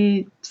low-key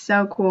be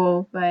so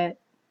cool, but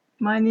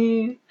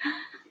money,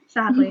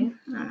 sadly,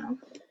 I don't know.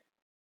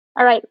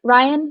 All right,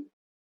 Ryan.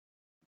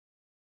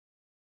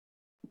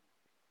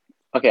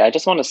 Okay, I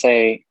just want to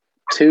say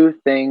two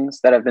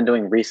things that I've been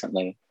doing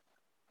recently.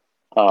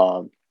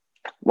 Um,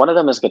 One of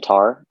them is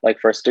guitar. Like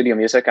for studio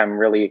music, I'm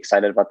really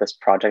excited about this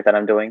project that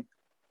I'm doing.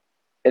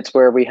 It's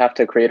where we have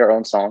to create our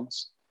own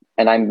songs,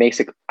 and I'm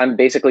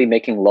basically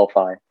making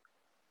lo-fi.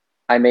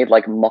 I made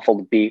like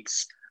muffled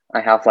beats.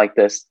 I have like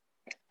this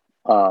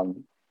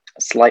um,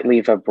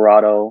 slightly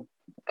vibrato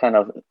kind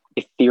of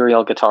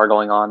ethereal guitar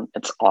going on.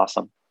 It's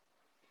awesome.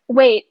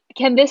 Wait,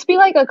 can this be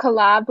like a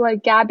collab,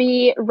 like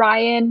Gabby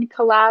Ryan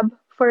collab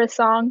for a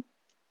song?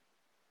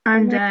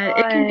 I'm my dead.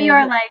 It can be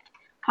our God.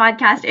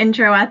 podcast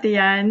intro at the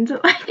end,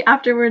 like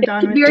after we're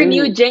done with Your it.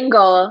 new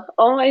jingle.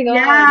 Oh my god.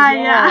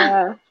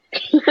 Yeah.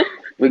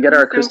 We get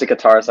our So- acoustic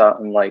guitars out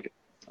and like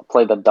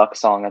play the duck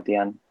song at the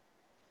end,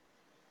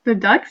 The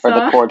duck or the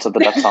song. chords of the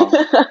duck song.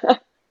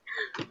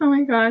 Oh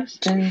my gosh.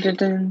 Dun, dun,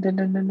 dun, dun,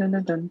 dun, dun,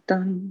 dun, dun,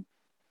 dun.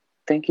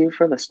 Thank you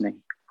for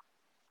listening.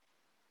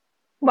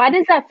 Why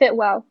does that fit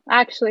well,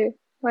 actually?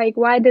 Like,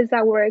 why does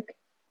that work?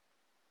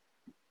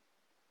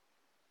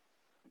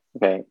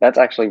 Okay, that's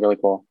actually really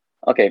cool.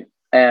 Okay,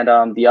 and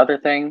the other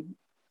thing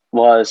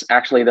was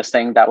actually this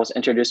thing that was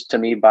introduced to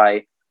me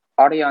by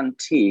Arian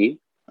T,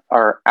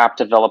 our app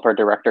developer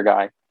director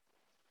guy.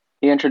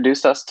 He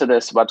introduced us to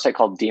this website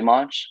called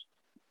Dmonch,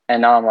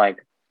 and now I'm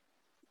like,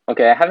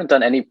 okay, I haven't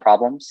done any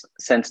problems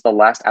since the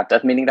last app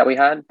dev meeting that we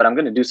had, but I'm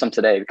going to do some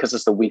today because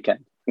it's the weekend.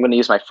 I'm going to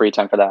use my free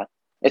time for that.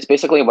 It's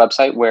basically a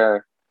website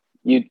where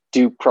you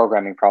do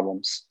programming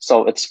problems,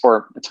 so it's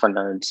for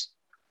nerds.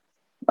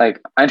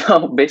 Like, I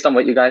know based on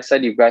what you guys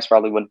said, you guys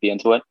probably wouldn't be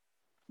into it.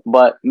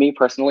 But me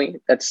personally,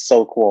 it's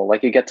so cool.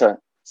 Like, you get to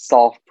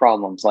solve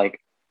problems. Like,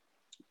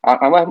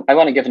 I want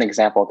to give an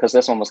example because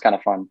this one was kind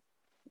of fun.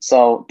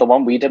 So the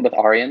one we did with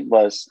Arian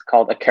was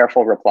called a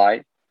careful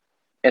reply.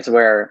 It's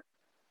where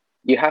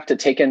you have to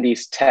take in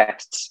these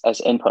texts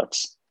as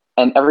inputs.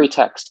 And every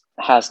text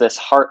has this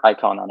heart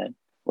icon on it,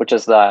 which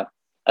is a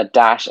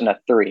dash and a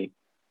 3.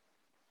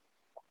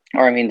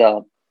 Or I mean,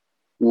 the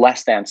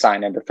less than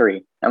sign and the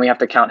 3. And we have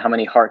to count how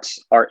many hearts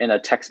are in a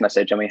text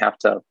message and we have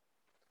to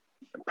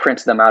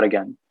print them out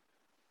again.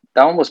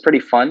 That one was pretty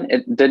fun.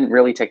 It didn't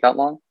really take that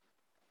long,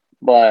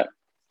 but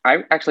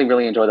I actually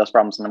really enjoy those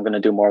problems and I'm going to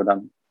do more of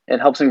them. It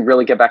helps me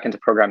really get back into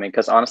programming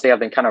because honestly, I've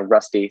been kind of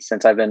rusty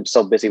since I've been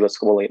so busy with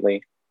school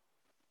lately.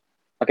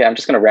 Okay, I'm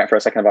just going to rant for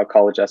a second about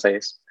college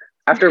essays.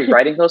 After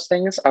writing those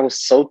things, I was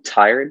so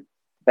tired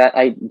that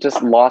I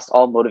just lost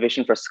all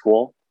motivation for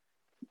school.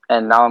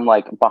 And now I'm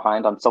like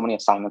behind on so many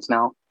assignments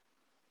now.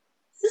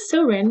 This is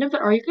so random,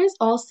 but are you guys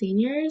all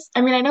seniors?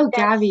 I mean, I know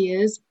Gabby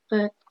is,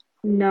 but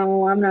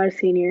No, I'm not a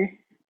senior.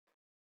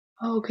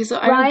 okay, so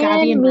I know Gabby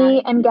Ryan, and me,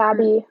 Ryan. and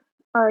Gabby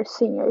are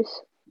seniors.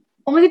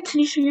 Oh my god,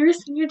 Tanisha, you're a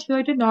senior too.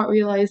 I did not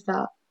realize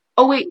that.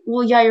 Oh wait,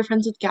 well yeah, you're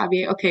friends with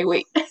Gabby. Okay,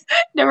 wait.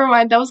 Never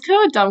mind. That was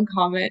kind of a dumb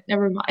comment.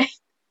 Never mind.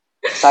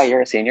 Sai,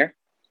 you're a senior?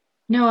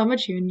 No, I'm a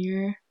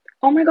junior.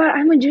 Oh my god,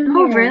 I'm a junior.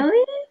 Oh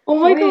really? Oh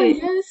my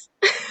Wait. god,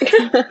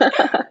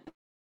 yes.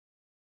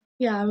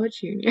 Yeah, I'm a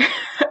junior.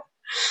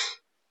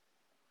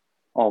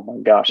 Oh my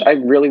gosh. I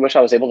really wish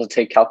I was able to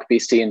take Calc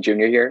BC in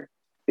junior year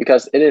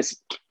because it is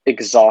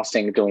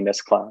exhausting doing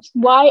this class.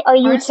 Why are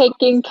you Our school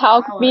taking is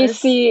Calc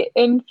flawless. BC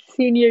in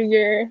senior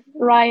year,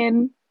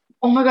 Ryan?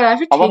 Oh my god, I have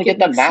to I want to take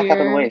get it the next math out of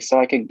the year. way so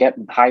I could get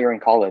higher in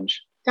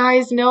college.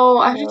 Guys, no,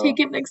 I have to No. take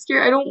it next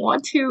year. I don't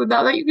want to.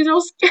 Now that you guys are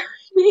all scaring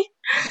me.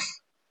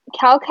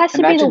 Calc has to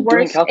be the Imagine doing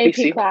worst Calc AP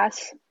BC.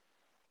 class.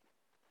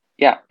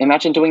 Yeah,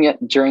 imagine doing it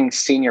during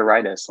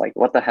senioritis. Like,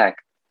 what the heck?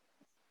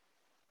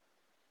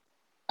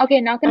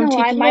 Okay, not gonna I'm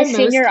lie, taking my my most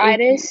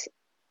senioritis.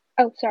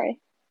 Oh, sorry.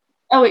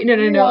 Oh wait, no,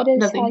 Senioritis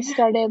nothing. has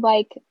started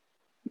like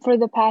for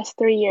the past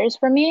 3 years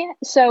for me,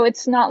 so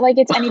it's not like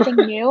it's anything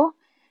new.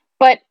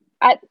 But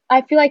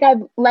I feel like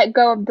I've let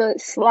go of the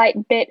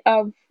slight bit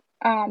of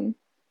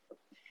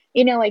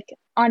like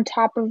on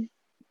top of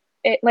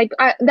it, like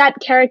that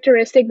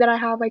characteristic that I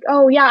have, like,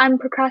 oh yeah, I'm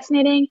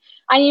procrastinating.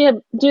 I need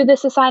to do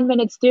this assignment.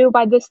 It's due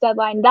by this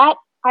deadline. That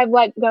I've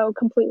let go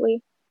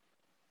completely.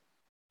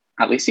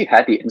 At least you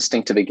had the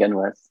instinct to begin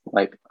with.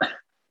 Like,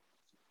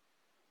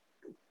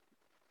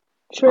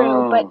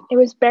 True, but oh, it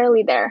was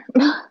barely there.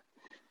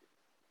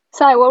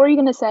 Sai, what were you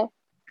gonna say?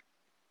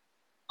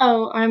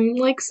 Oh, I'm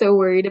like so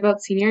worried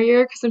about senior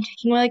year because I'm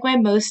taking like my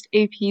most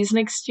APs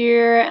next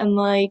year and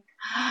like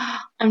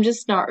I'm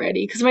just not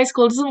ready because my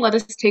school doesn't let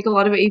us take a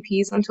lot of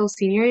APs until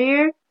senior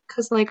year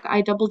because like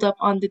I doubled up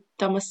on the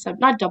dumbest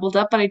not doubled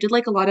up, but I did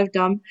like a lot of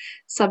dumb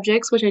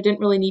subjects which I didn't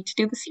really need to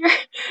do this year.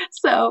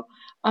 So,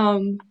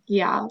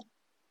 yeah.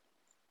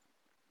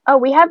 Oh,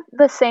 we have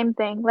the same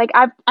thing. Like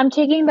I'm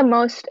taking the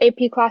most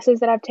AP classes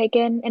that I've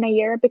taken in a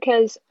year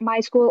because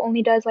my school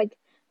only does like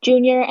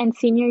junior and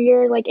senior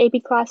year like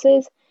AP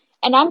classes.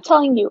 And I'm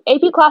telling you,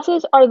 AP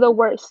classes are the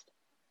worst.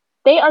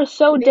 They are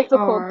so They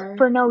difficult are.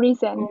 for no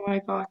reason. Oh my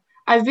god.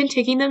 I've been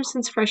taking them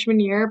since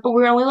freshman year, but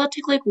we're only allowed to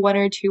take like one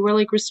or two. We're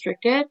like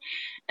restricted.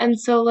 And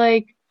so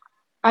like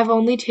I've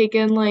only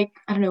taken like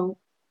I don't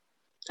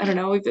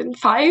know, we've been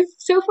 5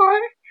 so far.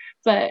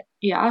 But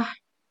yeah.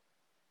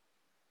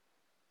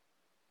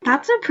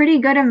 That's a pretty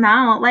good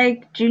amount.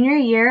 Like junior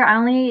year, I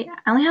only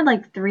had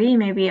like 3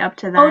 maybe up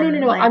to Oh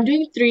then. no. Like, I'm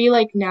doing 3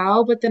 like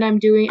now, but then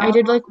I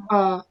did like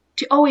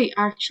oh wait,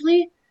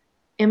 actually,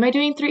 am I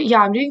doing 3? Yeah,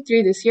 I'm doing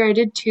 3 this year. I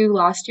did 2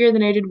 last year,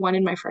 then I did 1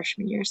 in my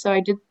freshman year. So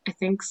I did I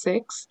think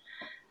 6.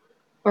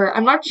 Or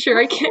I'm not sure,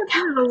 I can't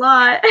that's kind of a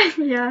lot.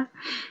 Yeah.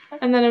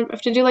 And then I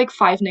have to do like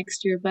 5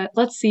 next year, but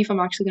let's see if I'm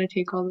actually going to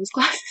take all those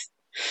classes.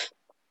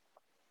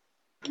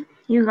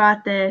 You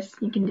got this.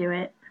 You can do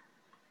it.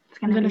 It's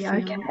I'm gonna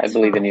gonna be fail. okay. I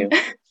believe in you.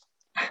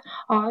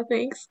 Aw,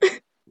 thanks.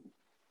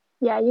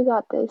 Yeah, you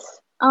got this.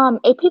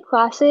 AP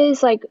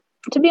classes, like,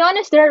 to be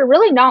honest, they're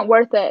really not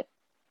worth it.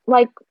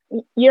 Like,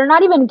 you're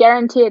not even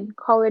guaranteed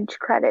college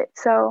credit,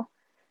 so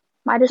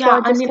might as Yeah,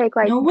 well I just mean, take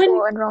like no one,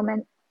 dual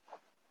enrollment.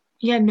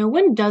 yeah, no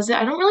one does it.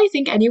 I don't really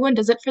think anyone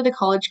does it for the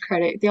college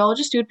credit. They all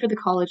just do it for the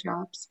college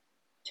apps.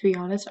 To be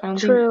honest,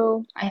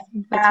 True. I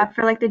think that's Yeah, it.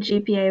 for like the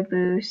GPA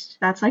boost.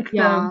 That's like the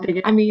Yeah,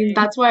 biggest I mean, thing.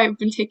 that's why I've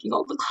been taking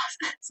all the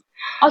classes.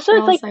 Also, Or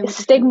it's like else I would have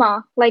failed.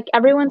 stigma. Like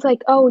everyone's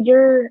like, "Oh, you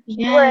were in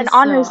Yes.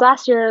 honors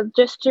last year,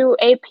 just do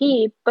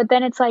AP." But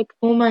then it's like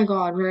Oh my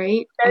God,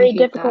 right? I very hate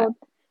that. difficult.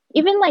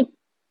 Even like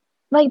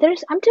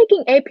I'm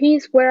taking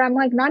APs where I'm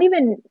like not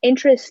even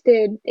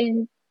interested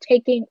in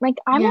taking, like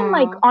I'm in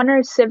like Yeah.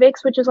 honors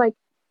civics, which is like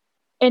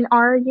in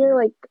our year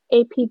like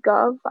AP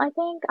Gov, I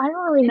think. I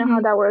don't really know how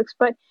Mhm. that works,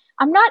 but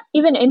I'm not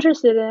even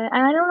interested in it,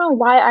 and I don't know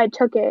why I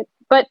took it.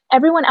 But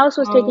everyone else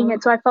was taking Oh.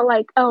 it, so I felt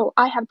like, oh,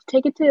 I have to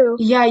take it too.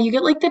 Yeah, you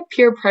get like the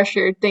peer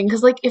pressure thing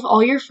because like if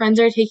all your friends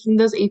are taking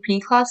those AP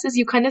classes,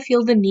 you kind of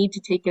feel the need to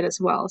take it as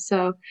well.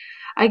 So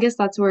I guess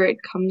that's where it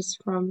comes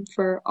from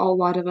for a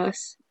lot of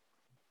us.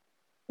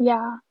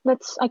 Yeah,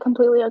 I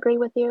completely agree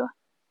with you.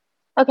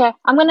 Okay,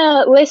 I'm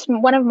gonna list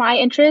one of my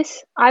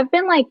interests. I've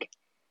been like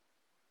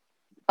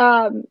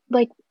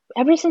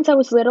ever since I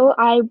was little,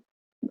 I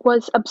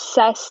was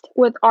obsessed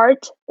with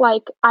art.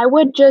 Like I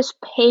would just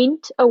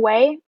paint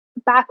away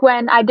back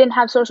when I didn't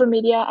have social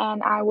media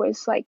and I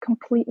was like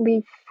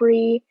completely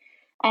free,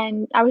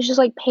 and I was just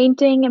like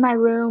painting in my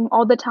room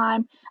all the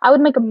time. I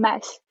would make a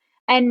mess.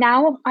 And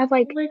now I've Oh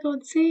like my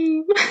God,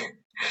 same.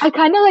 I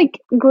kind of like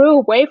grew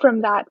away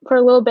from that for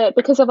a little bit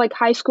because of like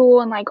high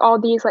school and like all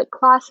these like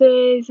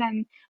classes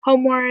and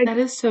homework. That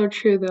is so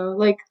true though.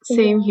 Like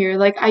same Yeah. here.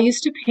 Like I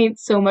used to paint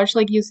so much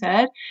like you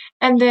said,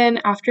 and then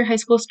after high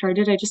school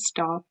started, I just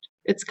stopped.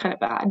 It's kind of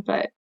bad,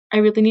 but I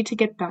really need to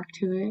get back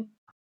to it.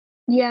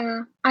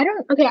 Yeah. I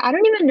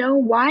don't even know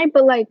why,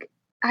 but like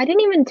I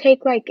didn't even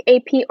take like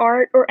AP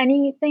art or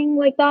anything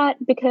like that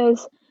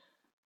because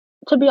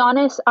to be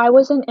honest, I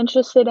wasn't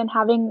interested in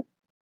having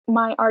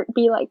my art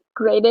be like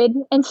graded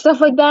and stuff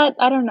like that.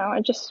 I don't know.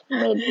 It just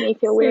made me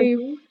feel weird.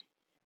 Same.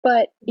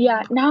 But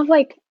yeah, now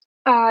like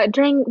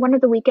during one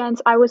of the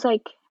weekends I was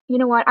like, you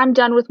know what? I'm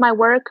done with my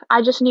work.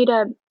 I just need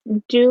to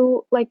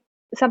do like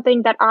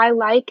something that I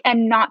like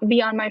and not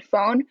be on my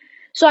phone.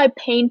 So I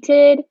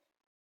painted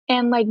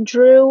and like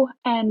drew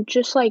and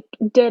just like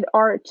did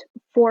art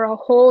for a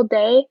whole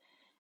day,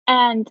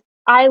 and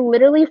I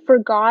literally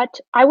forgot.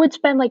 I would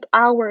spend like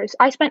hours.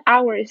 I spent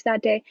hours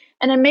that day,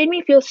 and it made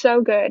me feel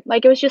so good.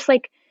 Like it was just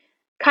like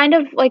kind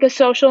of like a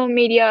social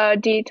media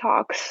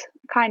detox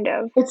kind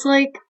of. It's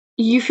like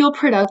you feel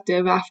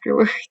productive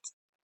afterwards.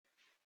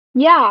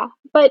 Yeah,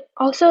 but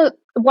also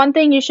one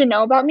thing you should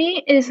know about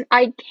me is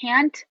I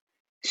can't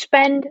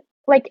spend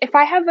like if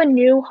I have a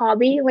new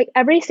hobby, like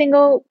every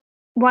single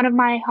one of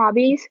my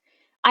hobbies,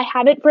 I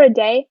have it for a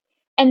day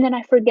and then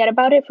I forget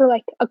about it for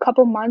like a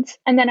couple months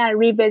and then I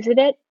revisit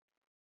it,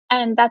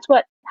 and that's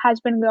what has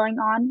been going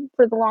on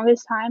for the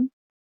longest time.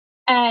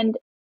 And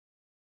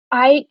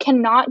I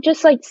cannot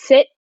just like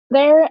sit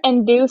there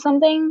and do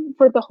something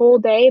for the whole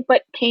day,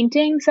 but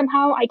painting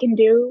somehow I can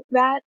do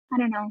that. I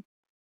don't know.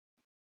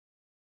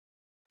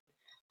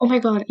 Oh my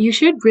God, you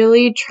should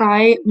really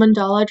try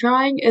mandala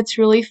drawing. It's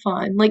really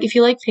fun. Like if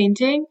you like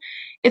painting,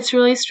 it's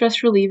really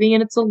stress relieving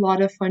and it's a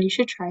lot of fun. You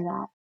should try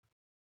that.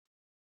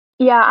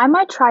 Yeah, I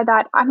might try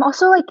that. I'm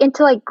also like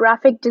into like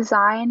graphic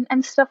design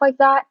and stuff like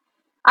that.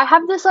 I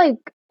have this like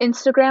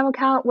Instagram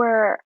account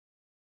where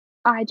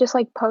I just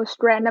like post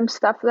random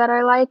stuff that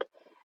I like,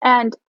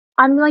 and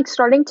I'm like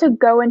starting to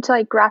go into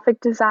like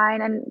graphic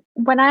design, and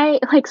when I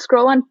like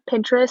scroll on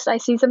Pinterest, I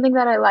see something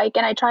that I like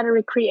and I try to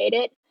recreate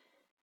it.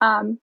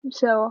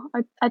 So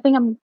I think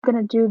I'm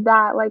gonna do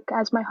that like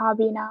as my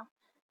hobby now.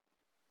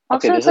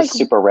 Okay, Also, this it's like, is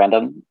super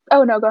random.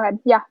 oh no, go ahead.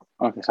 Yeah,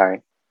 Okay,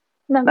 sorry.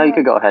 no, No, go you ahead.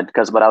 could go ahead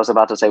because what I was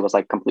about to say was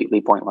like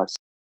completely pointless.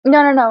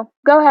 No,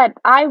 go ahead.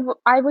 I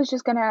was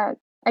just gonna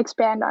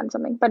expand on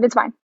something, but it's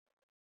fine.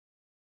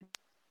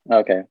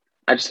 Okay,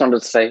 I just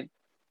wanted to say,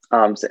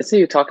 so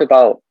you talk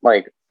about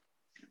like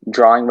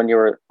drawing when you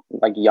were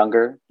like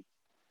younger,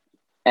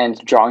 and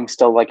drawing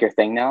still like your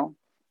thing now.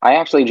 I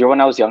actually drew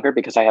when I was younger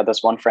because I had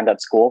this one friend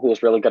at school who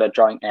was really good at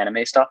drawing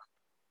anime stuff.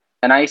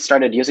 And I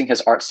started using his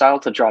art style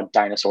to draw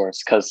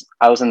dinosaurs because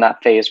I was in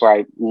that phase where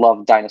I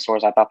loved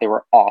dinosaurs. I thought they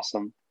were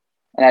awesome.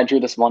 And I drew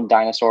this one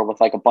dinosaur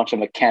with like a bunch of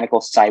mechanical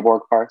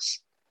cyborg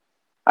parts.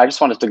 I just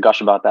wanted to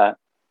gush about that.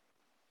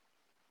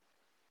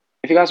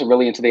 If you guys are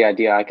really into the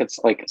idea, I could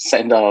like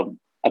send a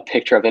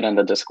picture of it in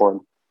the Discord.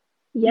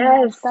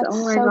 Yes. That's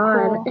Oh my so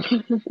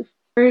God. cool.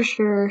 For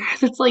sure.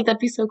 It's like that'd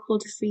be so cool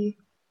to see.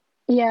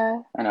 Yeah.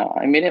 I know.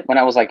 I made it when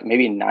I was like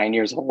maybe 9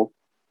 years old.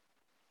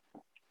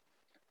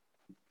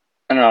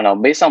 I don't know.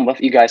 Based on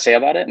what you guys say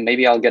about it,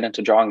 maybe I'll get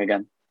into drawing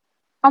again.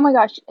 Oh my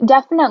gosh,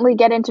 definitely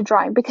get into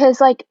drawing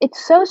because like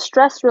it's so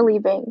stress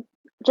relieving.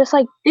 Just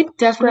like It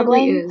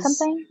definitely scribbling is.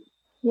 something.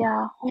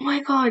 Yeah. Oh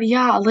my God,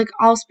 yeah. Like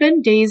I'll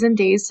spend days and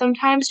days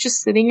sometimes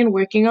just sitting and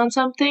working on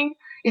something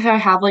if I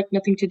have like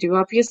nothing to do,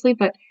 obviously,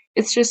 but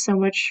it's just so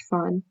much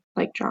fun,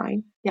 like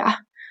drawing. Yeah.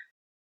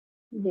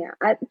 Yeah,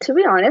 to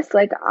be honest,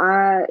 like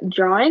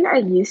drawing I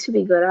used to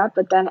be good at,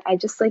 but then I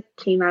just like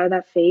came out of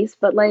that phase.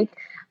 But like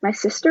my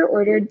sister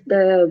ordered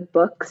the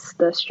books,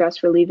 the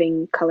stress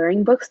relieving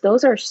coloring books.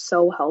 Those are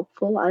so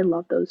helpful. I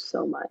love those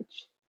so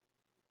much.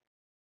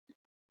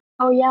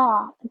 Oh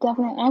yeah,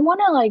 definitely. I want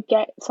to like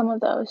get some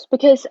of those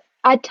because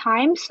at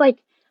times, like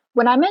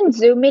when I'm in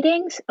Zoom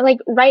meetings, like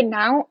right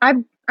now,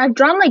 I've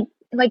drawn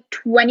like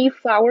 20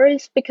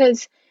 flowers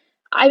because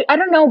I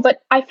don't know,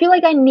 but I feel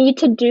like I need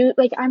to do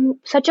like I'm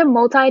such a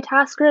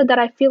multitasker that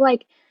I feel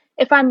like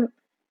if I'm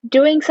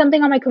doing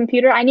something on my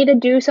computer, I need to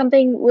do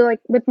something with like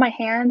with my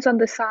hands on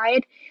the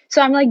side.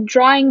 So I'm like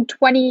drawing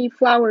 20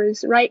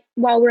 flowers right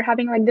while we're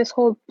having like this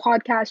whole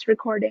podcast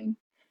recording.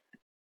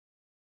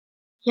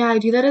 Yeah, I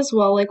do that as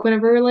well. Like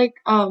whenever like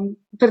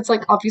but it's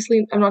like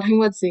obviously I'm not talking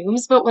about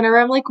Zooms, but whenever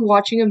I'm like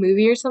watching a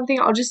movie or something,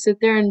 I'll just sit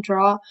there and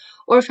draw.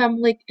 Or if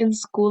I'm like in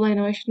school, I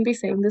know I shouldn't be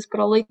saying this,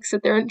 but I'll like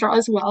sit there and draw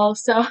as well.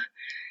 So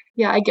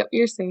yeah, I get what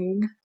you're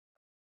saying.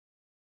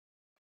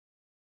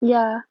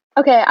 Yeah.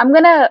 Okay, I'm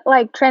gonna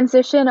like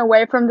transition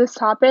away from this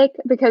topic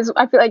because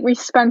I feel like we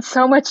spend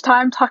so much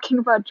time talking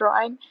about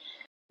drawing.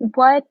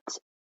 What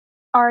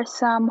are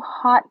some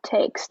hot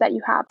takes that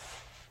you have?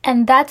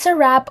 And that's a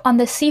wrap on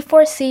the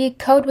C4C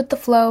Code with the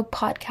Flow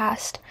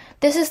podcast.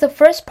 This is the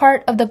first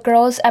part of the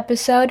girls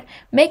episode.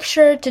 Make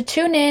sure to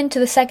tune in to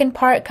the second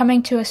part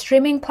coming to a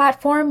streaming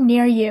platform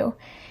near you.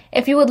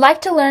 If you would like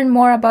to learn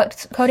more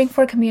about Coding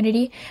for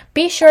Community,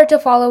 be sure to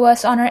follow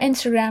us on our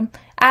Instagram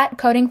at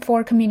Coding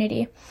for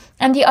Community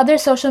and the other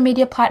social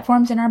media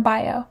platforms in our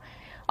bio.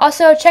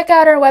 Also, check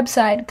out our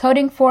website,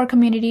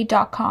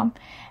 codingforcommunity.com.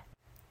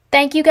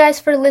 Thank you guys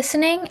for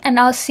listening, and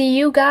I'll see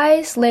you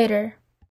guys later.